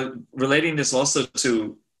 now relating this also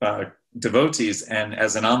to devotees, and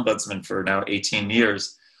as an ombudsman for now 18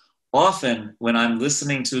 years, often when I'm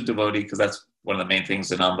listening to a devotee, because that's one of the main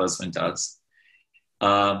things an ombudsman does,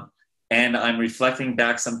 and I'm reflecting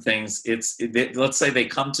back some things, let's say they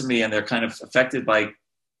come to me and they're kind of affected by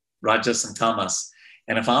rajas and tamas.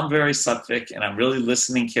 And if I'm very sattvic and I'm really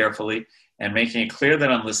listening carefully and making it clear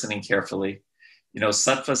that I'm listening carefully,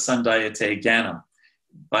 sattva sandayate jnanam.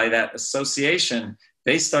 By that association,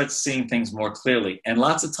 they start seeing things more clearly. And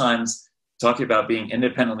lots of times, talking about being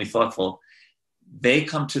independently thoughtful, they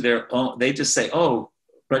come to their own, they just say, oh,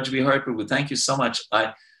 Braja Bihari Prabhu, thank you so much.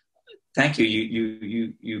 Thank you.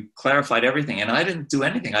 You clarified everything. And I didn't do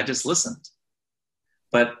anything. I just listened.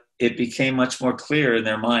 But it became much more clear in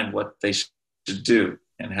their mind what they should do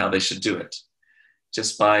and how they should do it.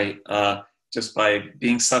 Just by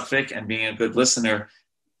being sattvic and being a good listener,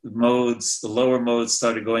 the lower modes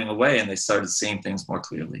started going away and they started seeing things more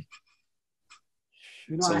clearly.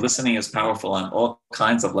 So listening is powerful on all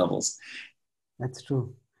kinds of levels. That's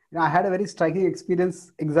true. I had a very striking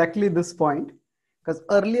experience exactly this point, because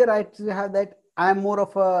earlier I used to have that I'm more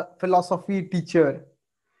of a philosophy teacher.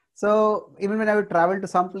 So even when I would travel to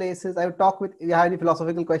some places, I would talk with, if you have any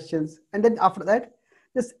philosophical questions. And then after that,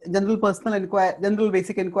 just general personal inquiry, general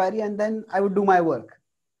basic inquiry, and then I would do my work.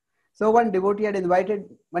 So one devotee had arranged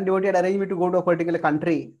me to go to a particular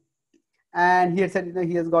country. And he had said,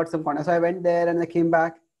 he has got some contact. So I went there and I came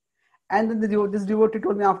back. And then this devotee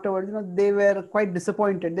told me afterwards, they were quite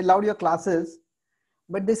disappointed. They loved your classes,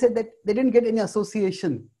 but they said that they didn't get any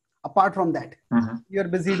association apart from that. Mm-hmm. You're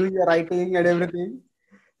busy doing your writing and everything.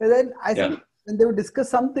 And then I said, when they would discuss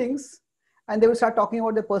some things and they would start talking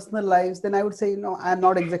about their personal lives, then I would say, I'm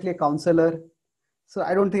not exactly a counselor. So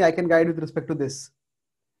I don't think I can guide with respect to this.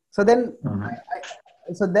 So then,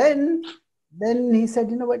 then he said,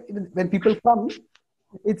 when people come,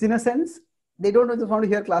 it's in a sense, they don't just want to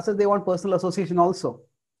hear classes, they want personal association also.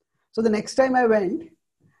 So the next time I went,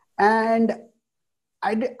 and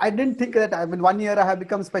I didn't think that in 1 year I have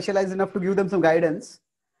become specialized enough to give them some guidance,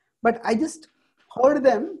 but I just heard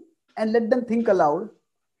them and let them think aloud.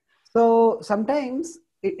 So sometimes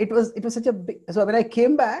it was such a big, so when I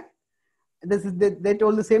came back, they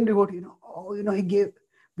told the same devotee,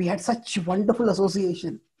 we had such wonderful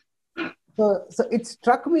association. So it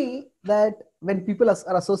struck me that when people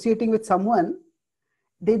are associating with someone,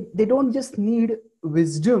 they don't just need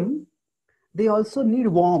wisdom, they also need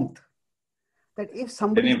warmth. That if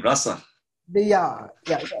somebody... They need rasa. Yeah.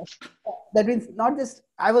 That means not just...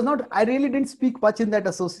 I really didn't speak much in that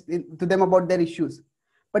to them about their issues.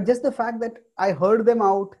 But just the fact that I heard them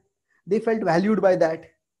out, they felt valued by that.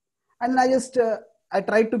 And I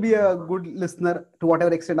tried to be a good listener to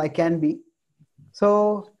whatever extent I can be.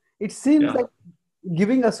 So it seems like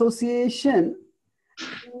giving association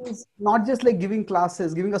is not just like giving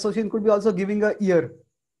classes. Giving association could be also giving an ear,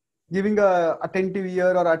 giving a attentive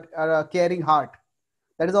ear or a caring heart.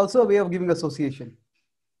 That is also a way of giving association.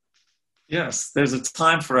 Yes, there's a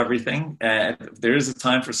time for everything. There is a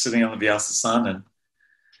time for sitting on the Vyasasana,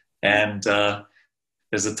 and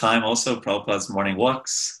there's a time also, Prabhupada's morning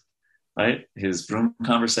walks, right? His room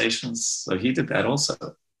conversations. So he did that also.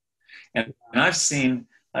 And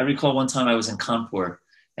I recall one time I was in Kanpur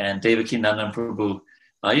and Devaki Nandan Prabhu,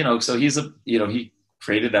 so he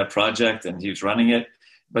created that project and he was running it.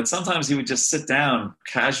 But sometimes he would just sit down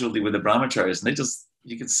casually with the brahmacharis and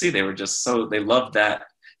you could see they loved that.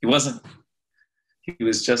 He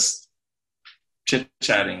was just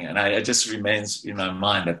chit-chatting, and it just remains in my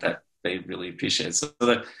mind that they really appreciate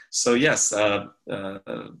it. So yes,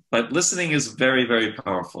 but listening is very, very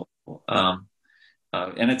powerful.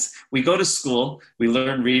 And we go to school, we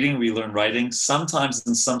learn reading, we learn writing. Sometimes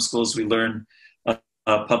in some schools we learn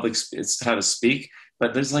it's how to speak,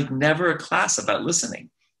 but there's never a class about listening.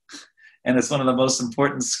 And it's one of the most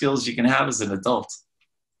important skills you can have as an adult.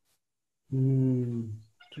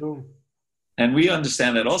 True. And we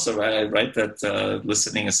understand that also, right? That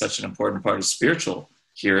listening is such an important part of spiritual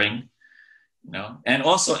hearing. and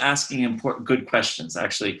also asking important, good questions.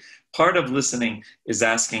 Actually, part of listening is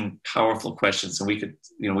asking powerful questions. And we could,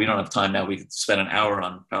 we don't have time now. We could spend an hour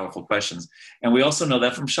on powerful questions. And we also know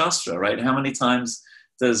that from Shastra, right? How many times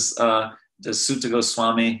does Sutta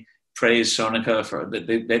Goswami praise Shonaka for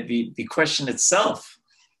the question itself?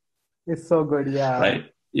 It's so good, yeah. Right?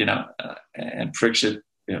 And Parikshit,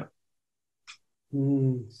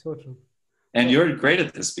 so true. And you're great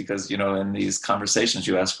at this because, in these conversations,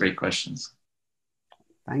 you ask great questions.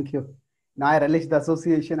 Thank you. Now I relish the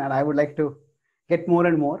association and I would like to get more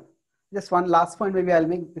and more. Just one last point maybe I'll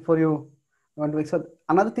make before you want to make. So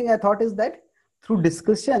another thing I thought is that through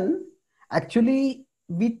discussion, actually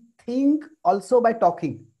we think also by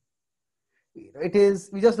talking. We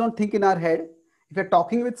just don't think in our head. If you're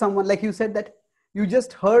talking with someone, like you said, that you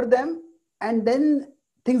just heard them and then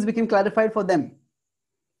things became clarified for them.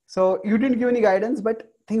 So you didn't give any guidance,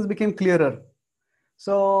 but things became clearer.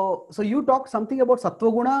 So you talked something about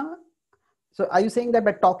Sattva Guna. So are you saying that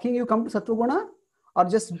by talking you come to Sattva Guna, or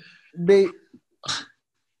just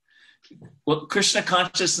Well, Krishna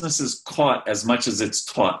consciousness is caught as much as it's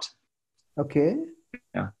taught. Okay.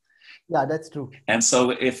 Yeah, that's true. And so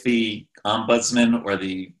if the ombudsman or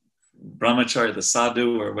the brahmacari, the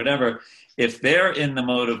sadhu or whatever, if they're in the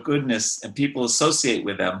mode of goodness and people associate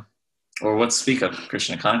with them, or what speak of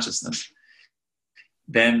Krishna consciousness,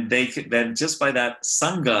 then then just by that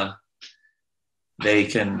sangha, they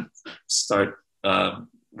can start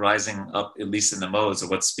rising up, at least in the modes of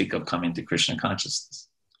what speak of coming to Krishna consciousness.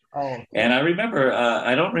 Oh. And I remember,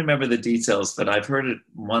 I don't remember the details, but I've heard it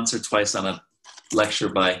once or twice on a lecture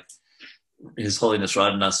by His Holiness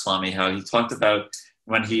Radhanath Swami, how he talked about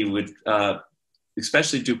when he would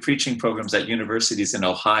especially do preaching programs at universities in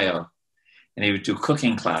Ohio, and he would do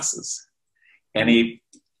cooking classes. And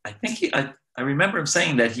I remember him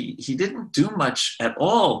saying that he didn't do much at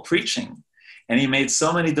all preaching, and he made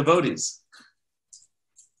so many devotees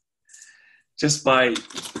just by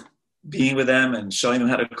being with them and showing them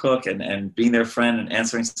how to cook and being their friend and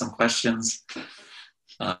answering some questions.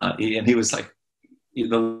 And he was like, he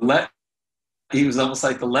was almost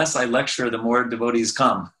like, the less I lecture, the more devotees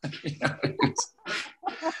come.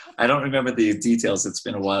 I don't remember the details. It's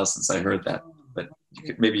been a while since I heard that, but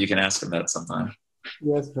maybe you can ask him that sometime.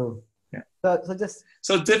 Yes, bro. Yeah.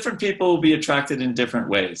 So different people will be attracted in different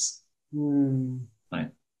ways.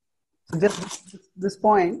 Right. So just this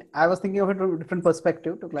point, I was thinking of it from a different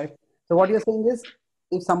perspective to clarify. So what you're saying is,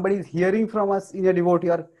 if somebody is hearing from a senior devotee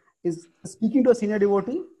or is speaking to a senior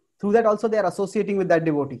devotee, through that also they are associating with that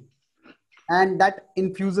devotee. And that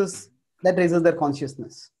raises their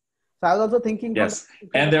consciousness. So I was also thinking. Yes.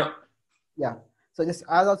 Yeah. So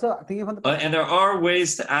I was also thinking from and there are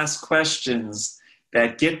ways to ask questions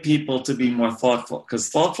that get people to be more thoughtful, because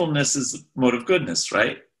thoughtfulness is a mode of goodness,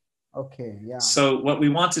 right? Okay. Yeah. So what we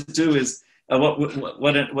want to do is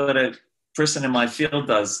what a person in my field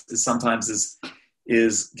does is sometimes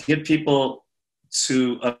is get people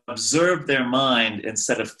to observe their mind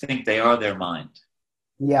instead of think they are their mind.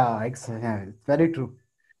 Yeah, exactly. Yeah, it's very true.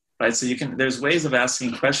 Right. So there's ways of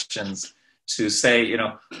asking questions to say,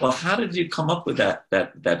 well, how did you come up with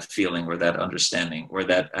that feeling or that understanding or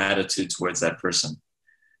that attitude towards that person?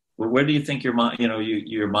 Where do you think your mind,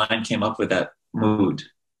 your mind came up with that mood?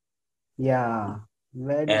 Yeah.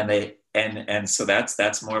 And so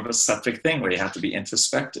that's more of a sattvic thing where you have to be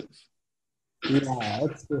introspective. Yeah,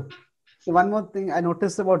 that's true. So one more thing I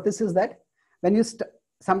noticed about this is that when you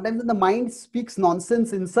sometimes when the mind speaks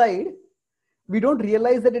nonsense inside, we don't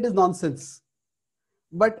realize that it is nonsense.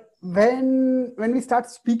 But when we start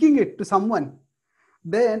speaking it to someone,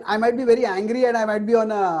 then I might be very angry and I might be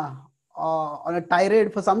on a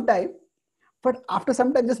tirade for some time. But after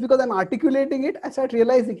some time, just because I'm articulating it, I start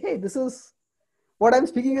realizing, hey, this is what I'm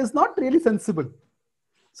speaking is not really sensible.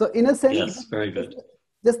 So in a sense, yes, very good.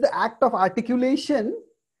 Just the act of articulation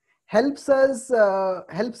helps us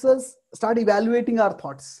start evaluating our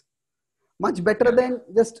thoughts much better than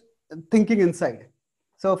just thinking inside.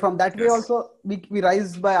 So from that way also, we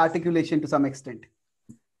rise by articulation to some extent.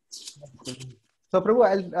 So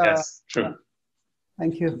Prabhu, yes, true.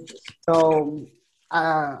 Thank you. So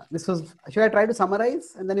should I try to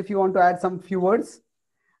summarize? And then if you want to add some few words.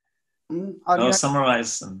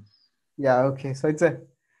 Summarize. Yeah, okay. So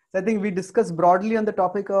I think we discussed broadly on the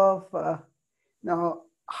topic of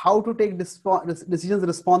how to take decisions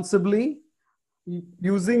responsibly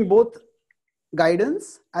using both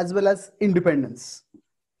guidance as well as independence.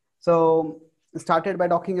 So started by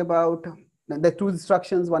talking about the two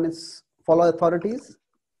instructions. One is follow authorities,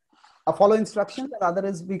 follow instructions, and the other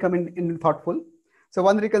is become thoughtful. So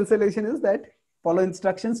one reconciliation is that follow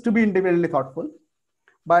instructions to be independently thoughtful.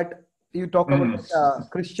 But you talk about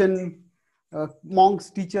Christian monk's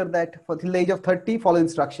teacher that for till the age of 30, follow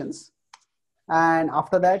instructions. And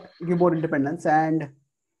after that, give more independence. And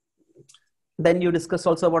then you discussed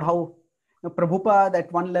also about how Prabhupada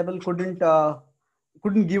at one level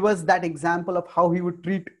couldn't give us that example of how he would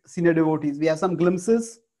treat senior devotees. We have some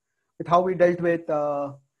glimpses with how he dealt with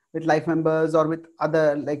life members or with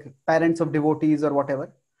other like parents of devotees or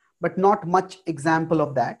whatever, but not much example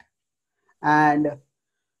of that. And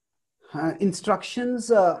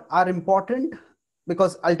instructions are important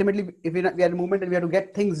because ultimately if we are in a movement and we have to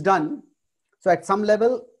get things done, so at some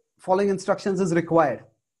level following instructions is required,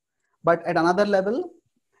 but at another level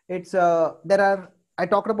it's I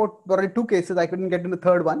talked about already 2 cases. I couldn't get in the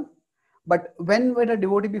third one, but when would a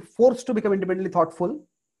devotee be forced to become independently thoughtful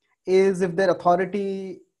is if their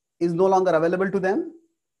authority is no longer available to them,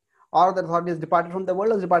 or the authority has departed from the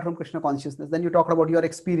world or has departed from Krishna consciousness. Then you talk about your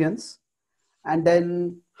experience and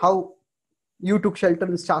then how you took shelter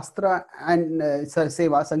in Shastra and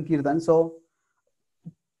Seva, Sankirtan. So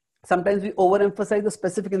sometimes we overemphasize the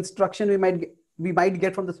specific instruction we might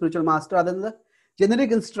get from the spiritual master rather than the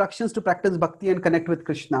generic instructions to practice bhakti and connect with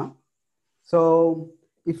Krishna. So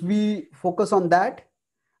if we focus on that,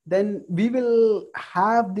 then we will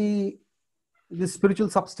have the spiritual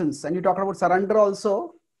substance. And you talk about surrender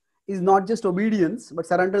also is not just obedience, but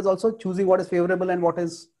surrender is also choosing what is favorable and what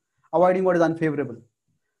is avoiding what is unfavorable.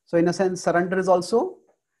 So in a sense, surrender is also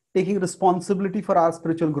taking responsibility for our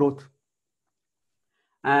spiritual growth.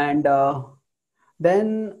 And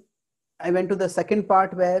then I went to the second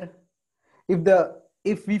part where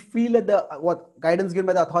if we feel that what guidance given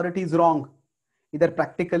by the authority is wrong, either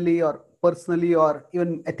practically or personally or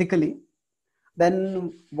even ethically,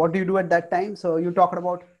 then what do you do at that time? So you talked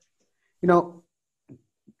about,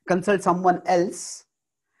 consult someone else,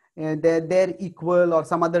 their equal or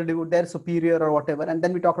some other their superior or whatever. And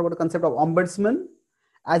then we talked about the concept of ombudsman,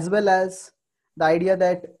 as well as the idea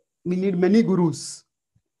that we need many gurus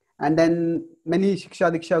and then many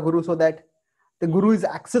shiksha diksha gurus, so that the guru is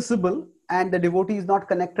accessible and the devotee is not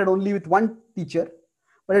connected only with one teacher,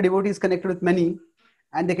 but a devotee is connected with many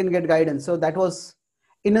and they can get guidance. So that was,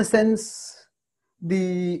 in a sense,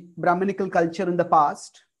 the Brahminical culture in the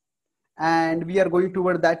past. And we are going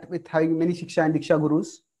toward that with having many shiksha and diksha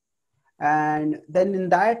gurus. And then in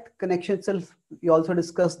that connection itself, we also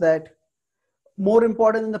discussed that more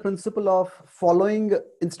important than the principle of following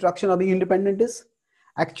instruction or being independent is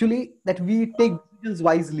actually that we take decisions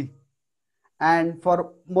wisely. And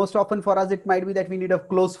for most often for us, it might be that we need a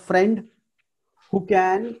close friend who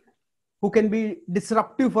can be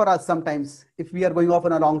disruptive for us sometimes if we are going off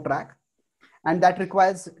on a wrong track. And that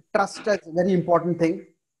requires trust as a very important thing.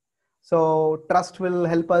 So trust will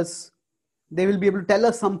help us. They will be able to tell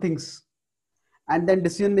us some things. And then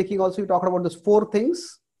decision making also, we talked about those 4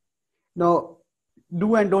 things.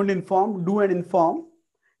 Do and don't inform, do and inform,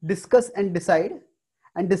 discuss and decide,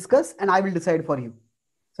 and discuss and I will decide for you.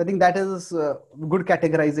 So I think that is a good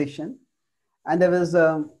categorization. And there was,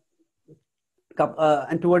 and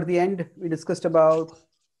toward the end, we discussed about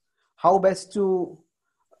how best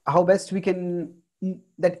we can,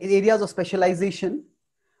 that areas of specialization,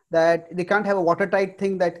 that they can't have a watertight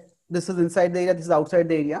thing that this is inside the area, this is outside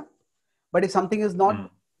the area. But if something is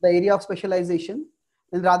not the area of specialization,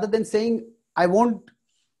 then rather than saying, I won't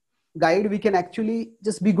guide, we can actually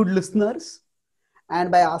just be good listeners. And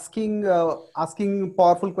by asking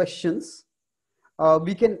powerful questions,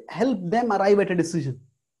 we can help them arrive at a decision.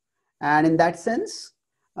 And in that sense,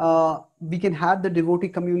 we can have the devotee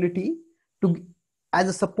community as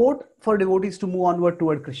a support for devotees to move onward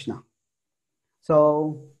toward Krishna.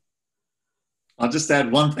 So I'll just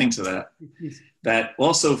add one thing to that. Please. That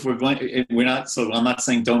also, if I'm not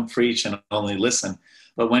saying don't preach and only listen,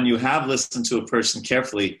 but when you have listened to a person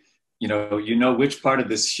carefully, you know which part of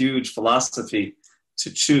this huge philosophy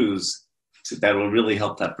to choose that will really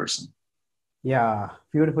help that person. Yeah,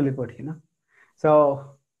 beautifully put,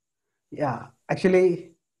 So, yeah,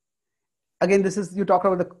 actually, again, you talk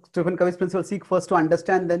about the Stephen Covey's principle, seek first to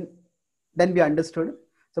understand, then be understood.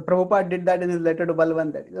 So Prabhupada did that in his letter to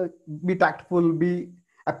Balwant, that be tactful, be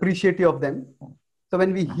appreciative of them. So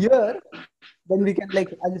when we hear, then we can, like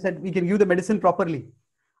as you said, we can give the medicine properly.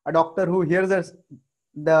 A doctor who hears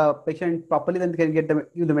the patient properly, then can give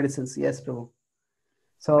the medicines. Yes, Prabhu.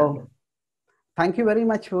 So thank you very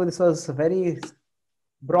much. This was a very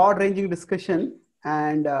broad-ranging discussion,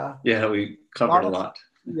 and we covered a lot.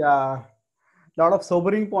 Yeah, a lot of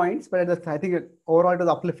sobering points, but I think overall it was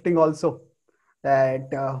uplifting also.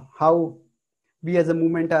 That how we as a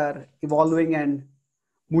movement are evolving and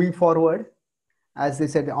moving forward. As they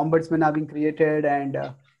said, the ombudsmen are being created, and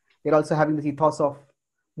they're also having this ethos of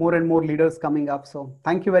more and more leaders coming up. So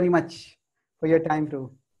thank you very much for your time, Prabhu.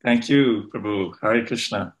 Thank you, Prabhu. Hare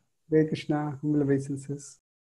Krishna. Hare Krishna. Humble obeisances.